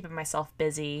 keeping myself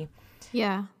busy.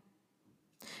 Yeah.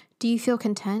 Do you feel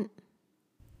content?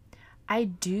 I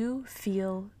do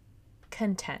feel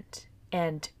content.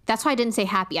 And that's why I didn't say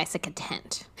happy, I said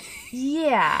content.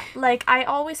 Yeah, like I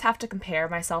always have to compare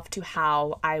myself to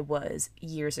how I was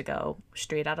years ago,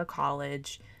 straight out of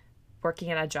college, working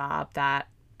at a job that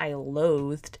I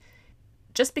loathed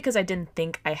just because I didn't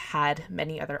think I had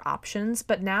many other options.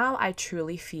 But now I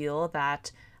truly feel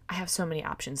that I have so many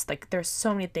options. Like there's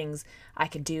so many things I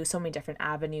can do, so many different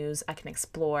avenues I can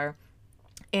explore.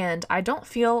 And I don't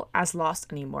feel as lost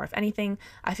anymore. If anything,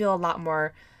 I feel a lot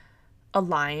more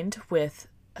aligned with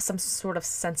some sort of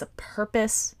sense of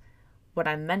purpose, what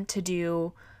I'm meant to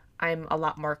do. I'm a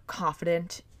lot more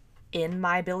confident in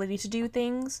my ability to do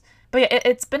things. But yeah,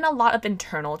 it's been a lot of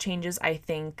internal changes, I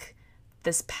think,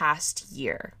 this past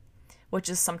year, which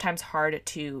is sometimes hard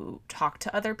to talk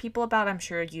to other people about. I'm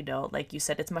sure you know, like you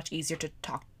said, it's much easier to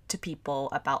talk to people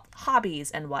about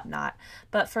hobbies and whatnot.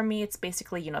 But for me, it's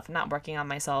basically, if I'm not working on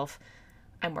myself,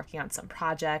 I'm working on some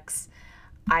projects.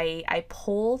 I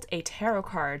pulled a tarot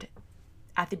card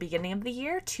at the beginning of the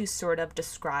year to sort of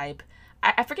describe,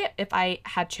 I forget if I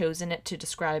had chosen it to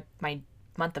describe my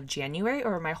month of January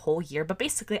or my whole year, but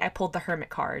basically I pulled the Hermit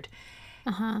card.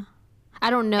 I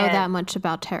don't know that much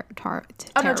about tarot cards.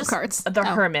 The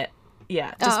Hermit.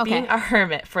 Yeah, just being a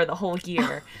hermit for the whole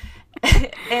year.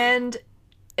 And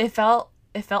it felt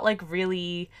like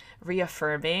really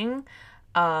reaffirming,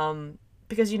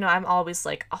 because I'm always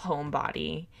like a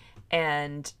homebody,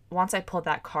 and once I pulled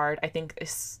that card, I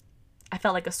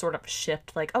felt like a sort of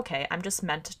shift, like, okay, I'm just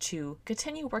meant to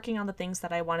continue working on the things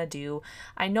that I want to do.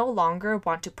 I no longer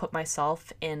want to put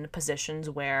myself in positions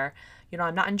where,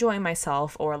 I'm not enjoying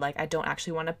myself, or like I don't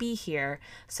actually want to be here.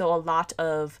 So a lot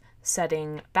of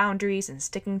setting boundaries and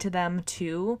sticking to them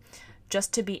too,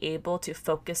 just to be able to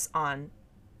focus on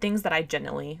things that I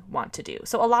genuinely want to do.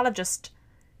 So a lot of just,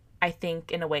 I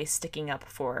think, in a way, sticking up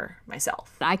for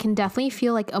myself. I can definitely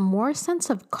feel like a more sense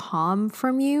of calm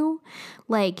from you.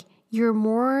 Like you're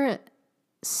more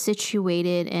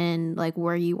situated in like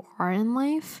where you are in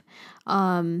life.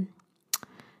 Not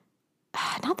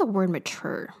the word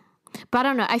mature, but I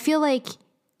don't know. I feel like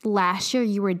last year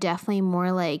you were definitely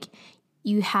more like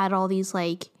you had all these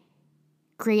like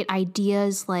great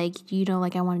ideas, like,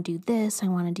 like I want to do this, I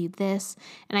want to do this.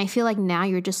 And I feel like now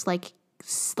you're just like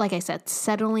I said,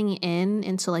 settling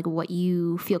into like what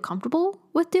you feel comfortable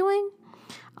with doing.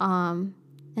 And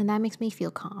that makes me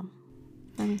feel calm.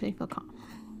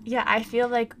 Yeah, I feel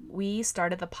like we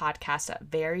started the podcast at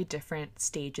very different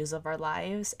stages of our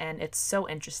lives, and it's so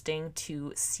interesting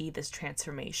to see this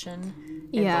transformation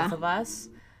in both of us.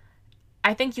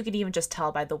 I think you could even just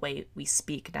tell by the way we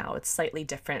speak now. It's slightly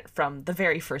different from the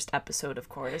very first episode, of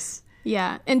course.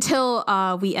 Yeah, until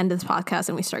we end this podcast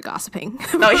and we start gossiping.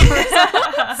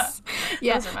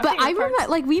 Yeah, but I remember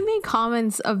like we made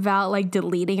comments about like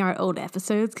deleting our old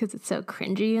episodes because it's so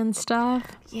cringy and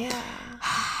stuff. Yeah.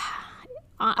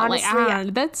 Honestly, I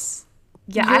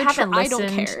haven't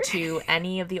listened to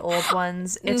any of the old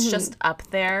ones. It's just up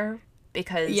there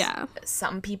because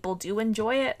some people do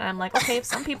enjoy it. And I'm like, okay, if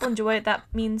some people enjoy it, that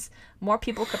means more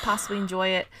people could possibly enjoy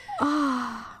it.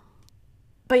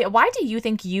 But yeah, why do you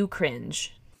think you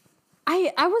cringe?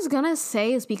 I was gonna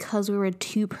say it's because we were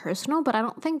too personal, but I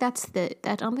don't think that's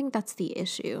the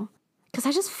issue. Because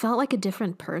I just felt like a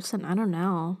different person. I don't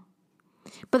know.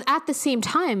 But at the same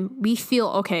time, we feel,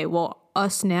 okay, well,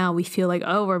 us now, we feel like,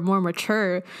 oh, we're more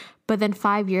mature. But then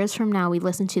 5 years from now, we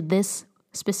listen to this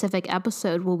specific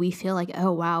episode, will we feel like,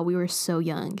 oh, wow, we were so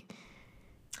young?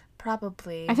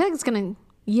 Probably. I feel like it's going to,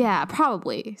 yeah,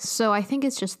 probably. So I think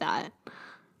it's just that.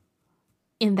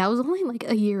 And that was only like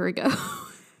a year ago.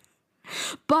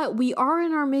 But we are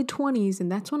in our mid-20s,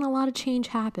 and that's when a lot of change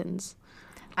happens.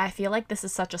 I feel like this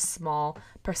is such a small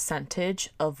percentage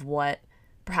of what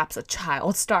perhaps a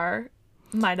child star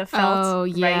might have felt. Oh,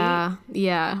 yeah. Right?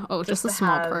 Yeah. Oh, just a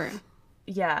small part.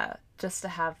 Yeah. Just to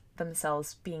have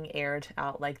themselves being aired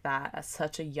out like that at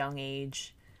such a young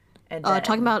age. And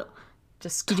talking about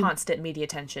just constant media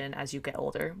attention as you get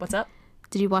older. What's up?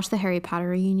 Did you watch the Harry Potter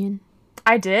reunion?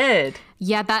 I did.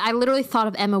 Yeah, that I literally thought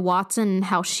of Emma Watson and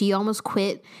how she almost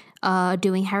quit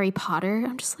doing Harry Potter.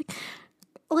 I'm just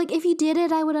like if you did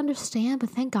it, I would understand, but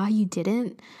thank God you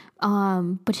didn't.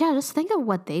 But yeah, just think of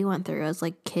what they went through as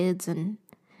like kids, and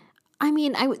I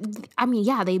mean,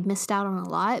 yeah, they missed out on a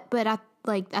lot, but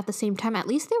at the same time, at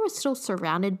least they were still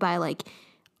surrounded by like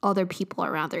other people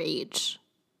around their age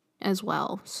as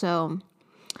well. So,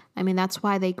 I mean, that's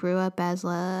why they grew up as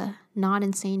not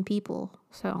insane people.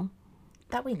 So.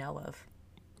 That we know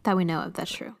of.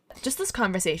 That's true. Just this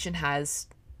conversation has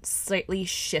slightly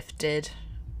shifted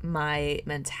my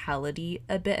mentality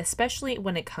a bit, especially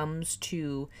when it comes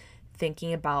to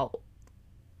thinking about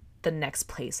the next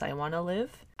place I want to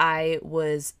live. I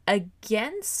was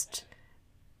against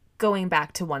going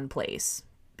back to one place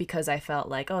because I felt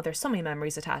like, oh, there's so many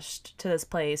memories attached to this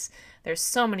place. There's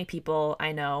so many people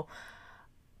I know.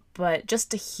 But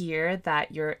just to hear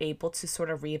that you're able to sort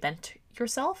of reinvent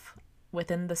yourself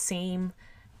within the same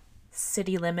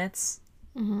city limits,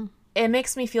 it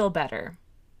makes me feel better.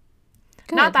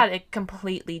 Good. Not that it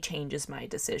completely changes my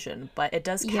decision, but it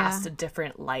does cast a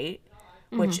different light,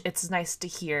 which it's nice to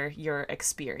hear your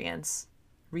experience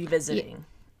revisiting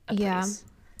a place.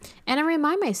 And I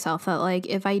remind myself that, like,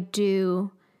 if I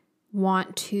do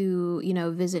want to, you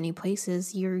know, visit new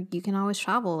places, you can always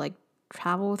travel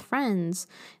with friends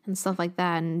and stuff like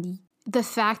that. And the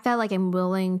fact that, like, I'm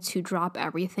willing to drop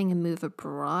everything and move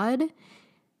abroad,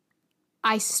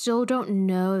 I still don't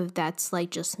know if that's, like,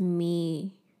 just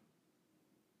me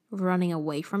running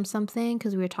away from something,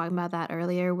 because we were talking about that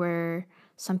earlier, where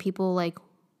some people, like,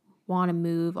 want to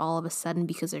move all of a sudden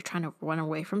because they're trying to run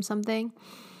away from something.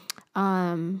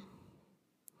 Yeah,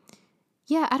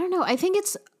 I don't know. I think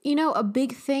it's, you know, a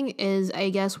big thing is,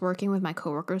 I guess, working with my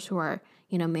coworkers who are,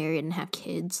 you know, married and have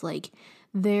kids. Like,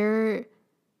 they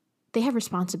have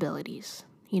responsibilities,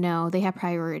 you know, they have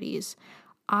priorities.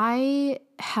 I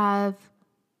have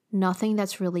nothing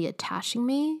that's really attaching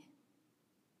me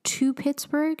to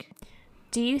Pittsburgh.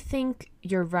 Do you think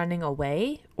you're running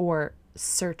away or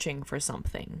searching for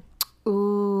something?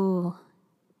 Ooh,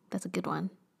 that's a good one.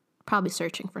 Probably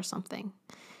searching for something.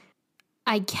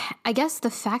 I guess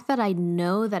the fact that I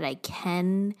know that I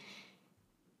can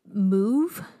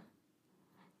move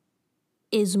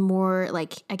is more,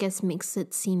 like, I guess makes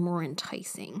it seem more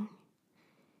enticing,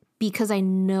 because I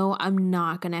know I'm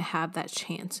not going to have that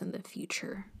chance in the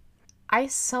future. I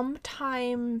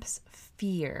sometimes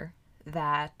fear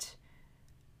that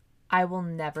I will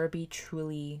never be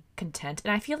truly content.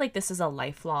 And I feel like this is a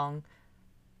lifelong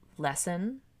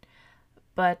lesson.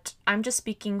 But I'm just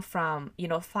speaking from, you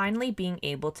know, finally being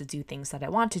able to do things that I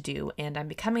want to do. And I'm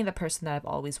becoming the person that I've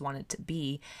always wanted to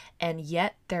be. And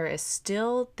yet there is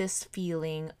still this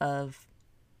feeling of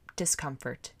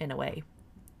discomfort in a way.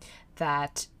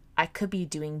 That I could be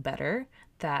doing better.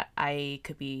 That I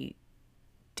could be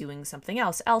doing something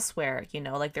else elsewhere. You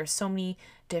know, like, there's so many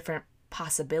different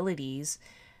possibilities.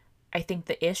 I think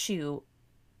the issue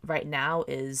right now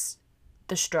is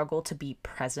the struggle to be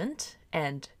present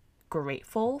and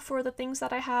grateful for the things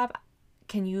that I have.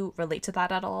 Can you relate to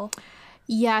that at all?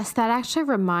 Yes, that actually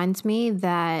reminds me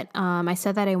that I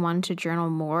said that I wanted to journal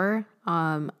more.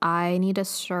 I need to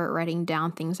start writing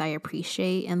down things I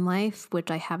appreciate in life, which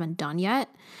I haven't done yet.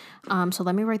 So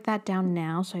let me write that down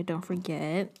now so I don't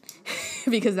forget,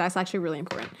 because that's actually really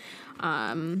important.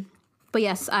 But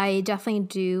yes, I definitely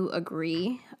do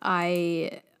agree.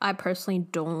 I personally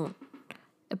don't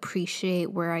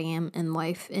appreciate where I am in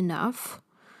life enough.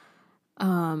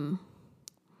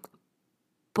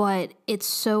 But it's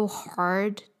so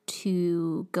hard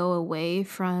to go away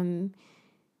from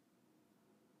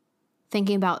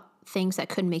thinking about things that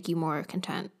could make you more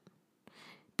content.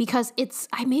 Because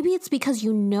maybe it's because,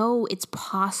 you know, it's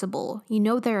possible. You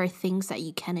know, there are things that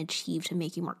you can achieve to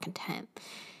make you more content.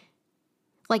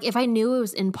 Like, if I knew it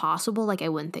was impossible, like, I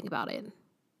wouldn't think about it.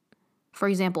 For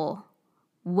example,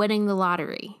 winning the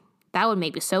lottery. That would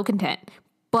make me so content.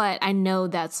 But I know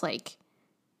that's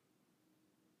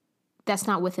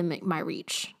not within my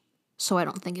reach. So I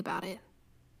don't think about it.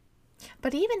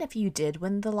 But even if you did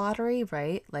win the lottery,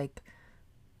 right? Like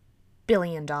 $1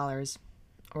 billion or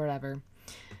whatever,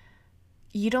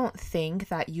 you don't think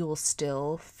that you will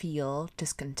still feel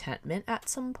discontentment at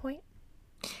some point?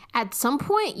 At some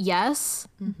point, yes.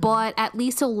 But at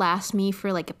least it'll last me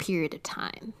for, like, a period of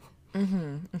time.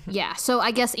 Yeah. So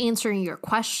I guess answering your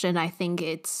question, I think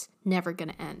it's never going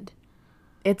to end.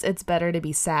 It's better to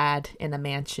be sad in a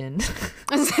mansion.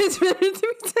 It's better to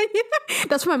be sad. Yeah.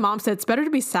 That's what my mom said. It's better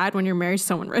to be sad when you're married to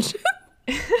someone rich.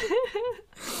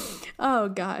 Oh,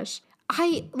 gosh.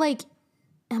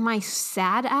 Am I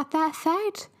sad at that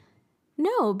fact?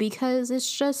 No, because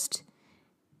it's just,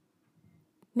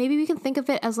 maybe we can think of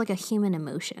it as, like, a human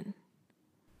emotion.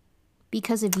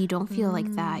 Because if you don't feel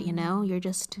like that, you know, you're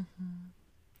just...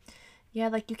 Yeah,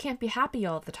 like, you can't be happy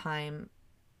all the time.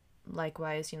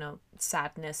 Likewise, you know,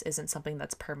 sadness isn't something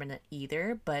that's permanent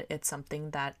either, but it's something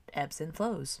that ebbs and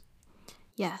flows.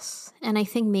 Yes. And I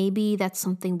think maybe that's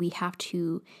something we have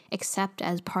to accept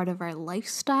as part of our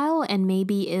lifestyle, and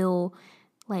maybe it'll,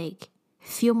 like,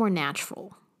 feel more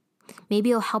natural. Maybe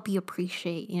it'll help you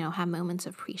appreciate, you know, have moments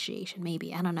of appreciation.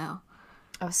 Maybe. I don't know.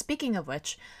 Oh, speaking of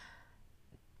which,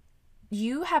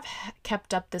 you have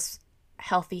kept up this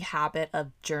healthy habit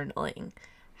of journaling.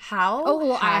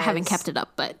 I haven't kept it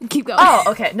up, but keep going. Oh,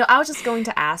 okay. No, I was just going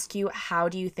to ask you, how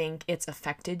do you think it's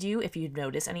affected you, if you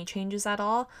notice any changes at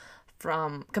all,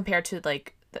 from compared to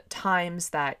like the times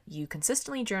that you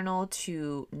consistently journal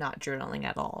to not journaling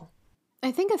at all?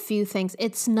 I think a few things.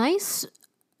 It's nice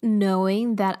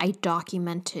knowing that I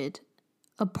documented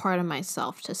a part of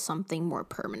myself to something more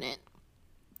permanent.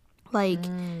 Like,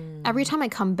 every time I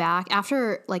come back,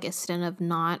 after, like, a stint of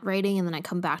not writing, and then I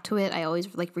come back to it, I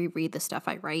always, like, reread the stuff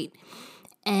I write.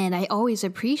 And I always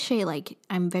appreciate, like,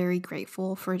 I'm very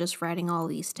grateful for just writing all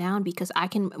these down, because I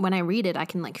can, when I read it, I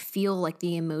can, like, feel, like,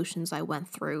 the emotions I went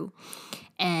through,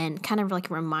 and kind of, like,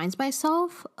 reminds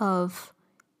myself of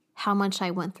how much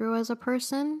I went through as a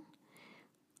person.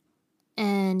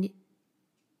 And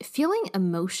feeling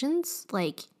emotions,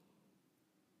 like,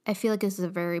 I feel like this is a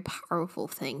very powerful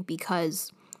thing,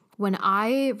 because when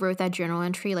I wrote that journal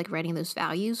entry, like writing those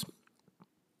values,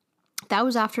 that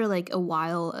was after like a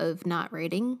while of not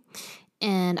writing,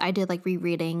 and I did like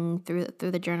rereading through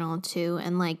the journal too,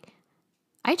 and like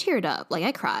I teared up, like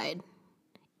I cried,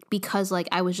 because like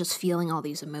I was just feeling all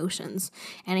these emotions.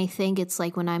 And I think it's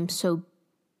like when I'm so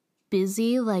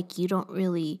busy, like you don't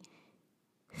really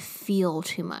feel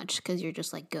too much because you're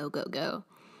just like go, go, go.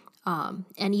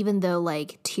 And even though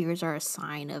like tears are a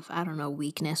sign of, I don't know,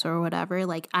 weakness or whatever,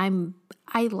 like I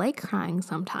like crying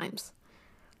sometimes,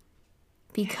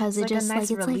 because it's it like just a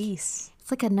nice like it's release. like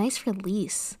it's like a nice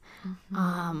release.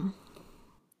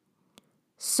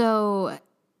 So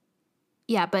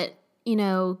yeah, but you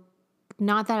know,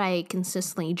 not that I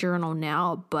consistently journal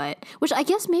now, but which I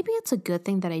guess maybe it's a good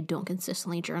thing that I don't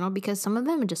consistently journal, because some of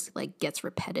them just like gets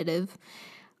repetitive,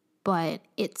 but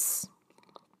it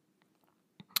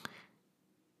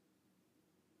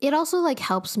also like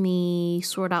helps me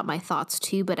sort out my thoughts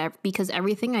too, but because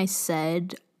everything I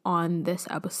said on this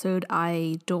episode,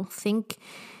 I don't think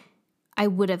I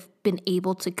would have been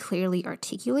able to clearly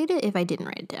articulate it if I didn't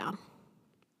write it down.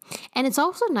 And it's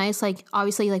also nice, like,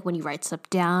 obviously, like, when you write stuff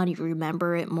down, you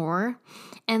remember it more.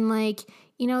 And, like,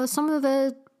 you know, some of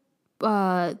the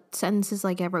sentences,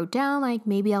 like, I wrote down, like,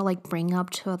 maybe I'll, like, bring up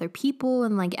to other people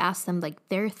and, like, ask them, like,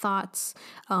 their thoughts,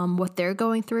 what they're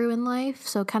going through in life.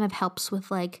 So it kind of helps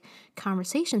with, like,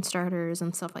 conversation starters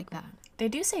and stuff like that. They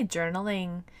do say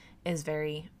journaling is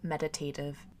very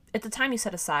meditative. It's the time you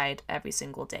set aside every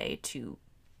single day to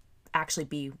actually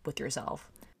be with yourself.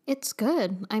 It's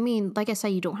good. I mean, like I said,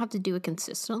 you don't have to do it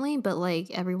consistently, but like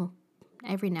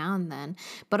every now and then.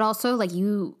 But also like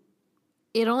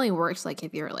it only works like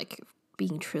if you're like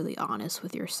being truly honest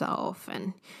with yourself,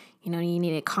 and you know, you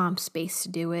need a calm space to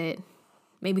do it.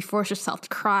 Maybe force yourself to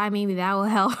cry, maybe that will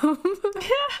help.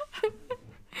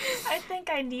 I think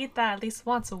I need that at least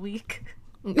once a week.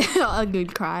 A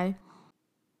good cry.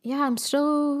 Yeah, I'm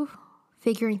still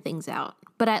figuring things out,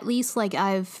 but at least like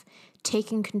I've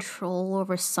taken control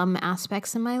over some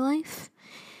aspects in my life,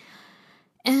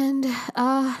 and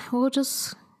we'll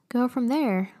just go from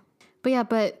there. But yeah,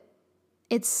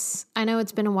 I know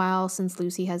it's been a while since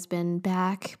Lucy has been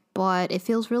back, but it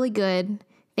feels really good.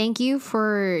 Thank you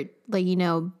for like, you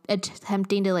know,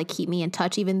 attempting to like keep me in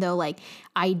touch, even though like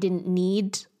I didn't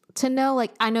need to know.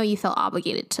 Like I know you felt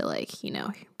obligated to like, you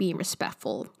know, be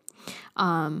respectful.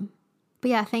 But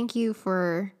yeah, thank you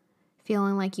for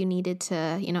feeling like you needed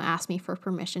to, you know, ask me for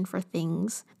permission for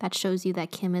things. That shows you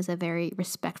that Kim is a very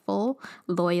respectful,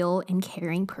 loyal, and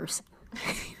caring person.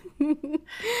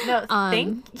 No,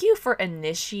 thank you for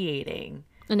initiating.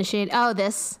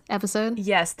 This episode?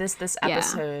 Yes, this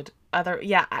episode.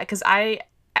 Yeah. Because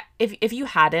if you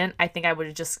hadn't, I think I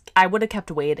would have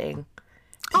kept waiting.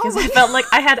 Because I felt like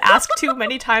I had asked too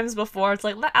many times before. It's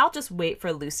like, I'll just wait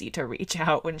for Lucy to reach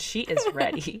out when she is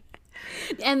ready.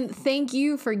 And thank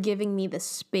you for giving me the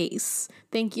space.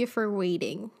 Thank you for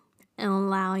waiting and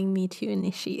allowing me to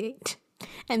initiate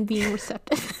and being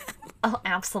receptive. Oh,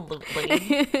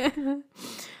 absolutely.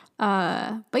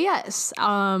 But yes,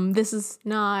 this is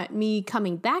not me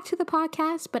coming back to the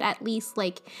podcast, but at least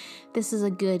like this is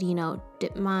a good, you know,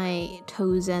 dip my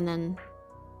toes in, and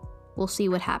we'll see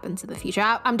what happens in the future.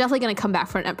 I'm definitely going to come back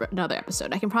for another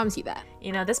episode. I can promise you that.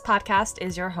 You know, this podcast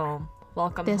is your home.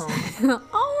 Welcome home.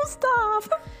 Oh,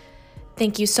 stop.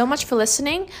 Thank you so much for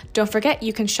listening. Don't forget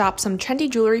you can shop some trendy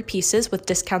jewelry pieces with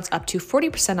discounts up to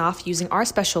 40% off using our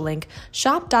special link,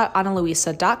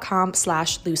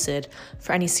 shop.analuisa.com/lucid.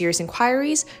 For any serious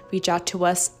inquiries, reach out to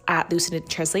us at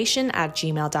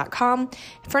lucidintranslation@gmail.com.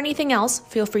 For anything else,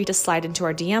 feel free to slide into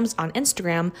our DMs on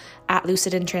Instagram at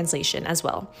lucidintranslation as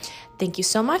well. Thank you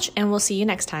so much, and we'll see you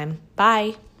next time.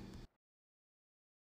 Bye.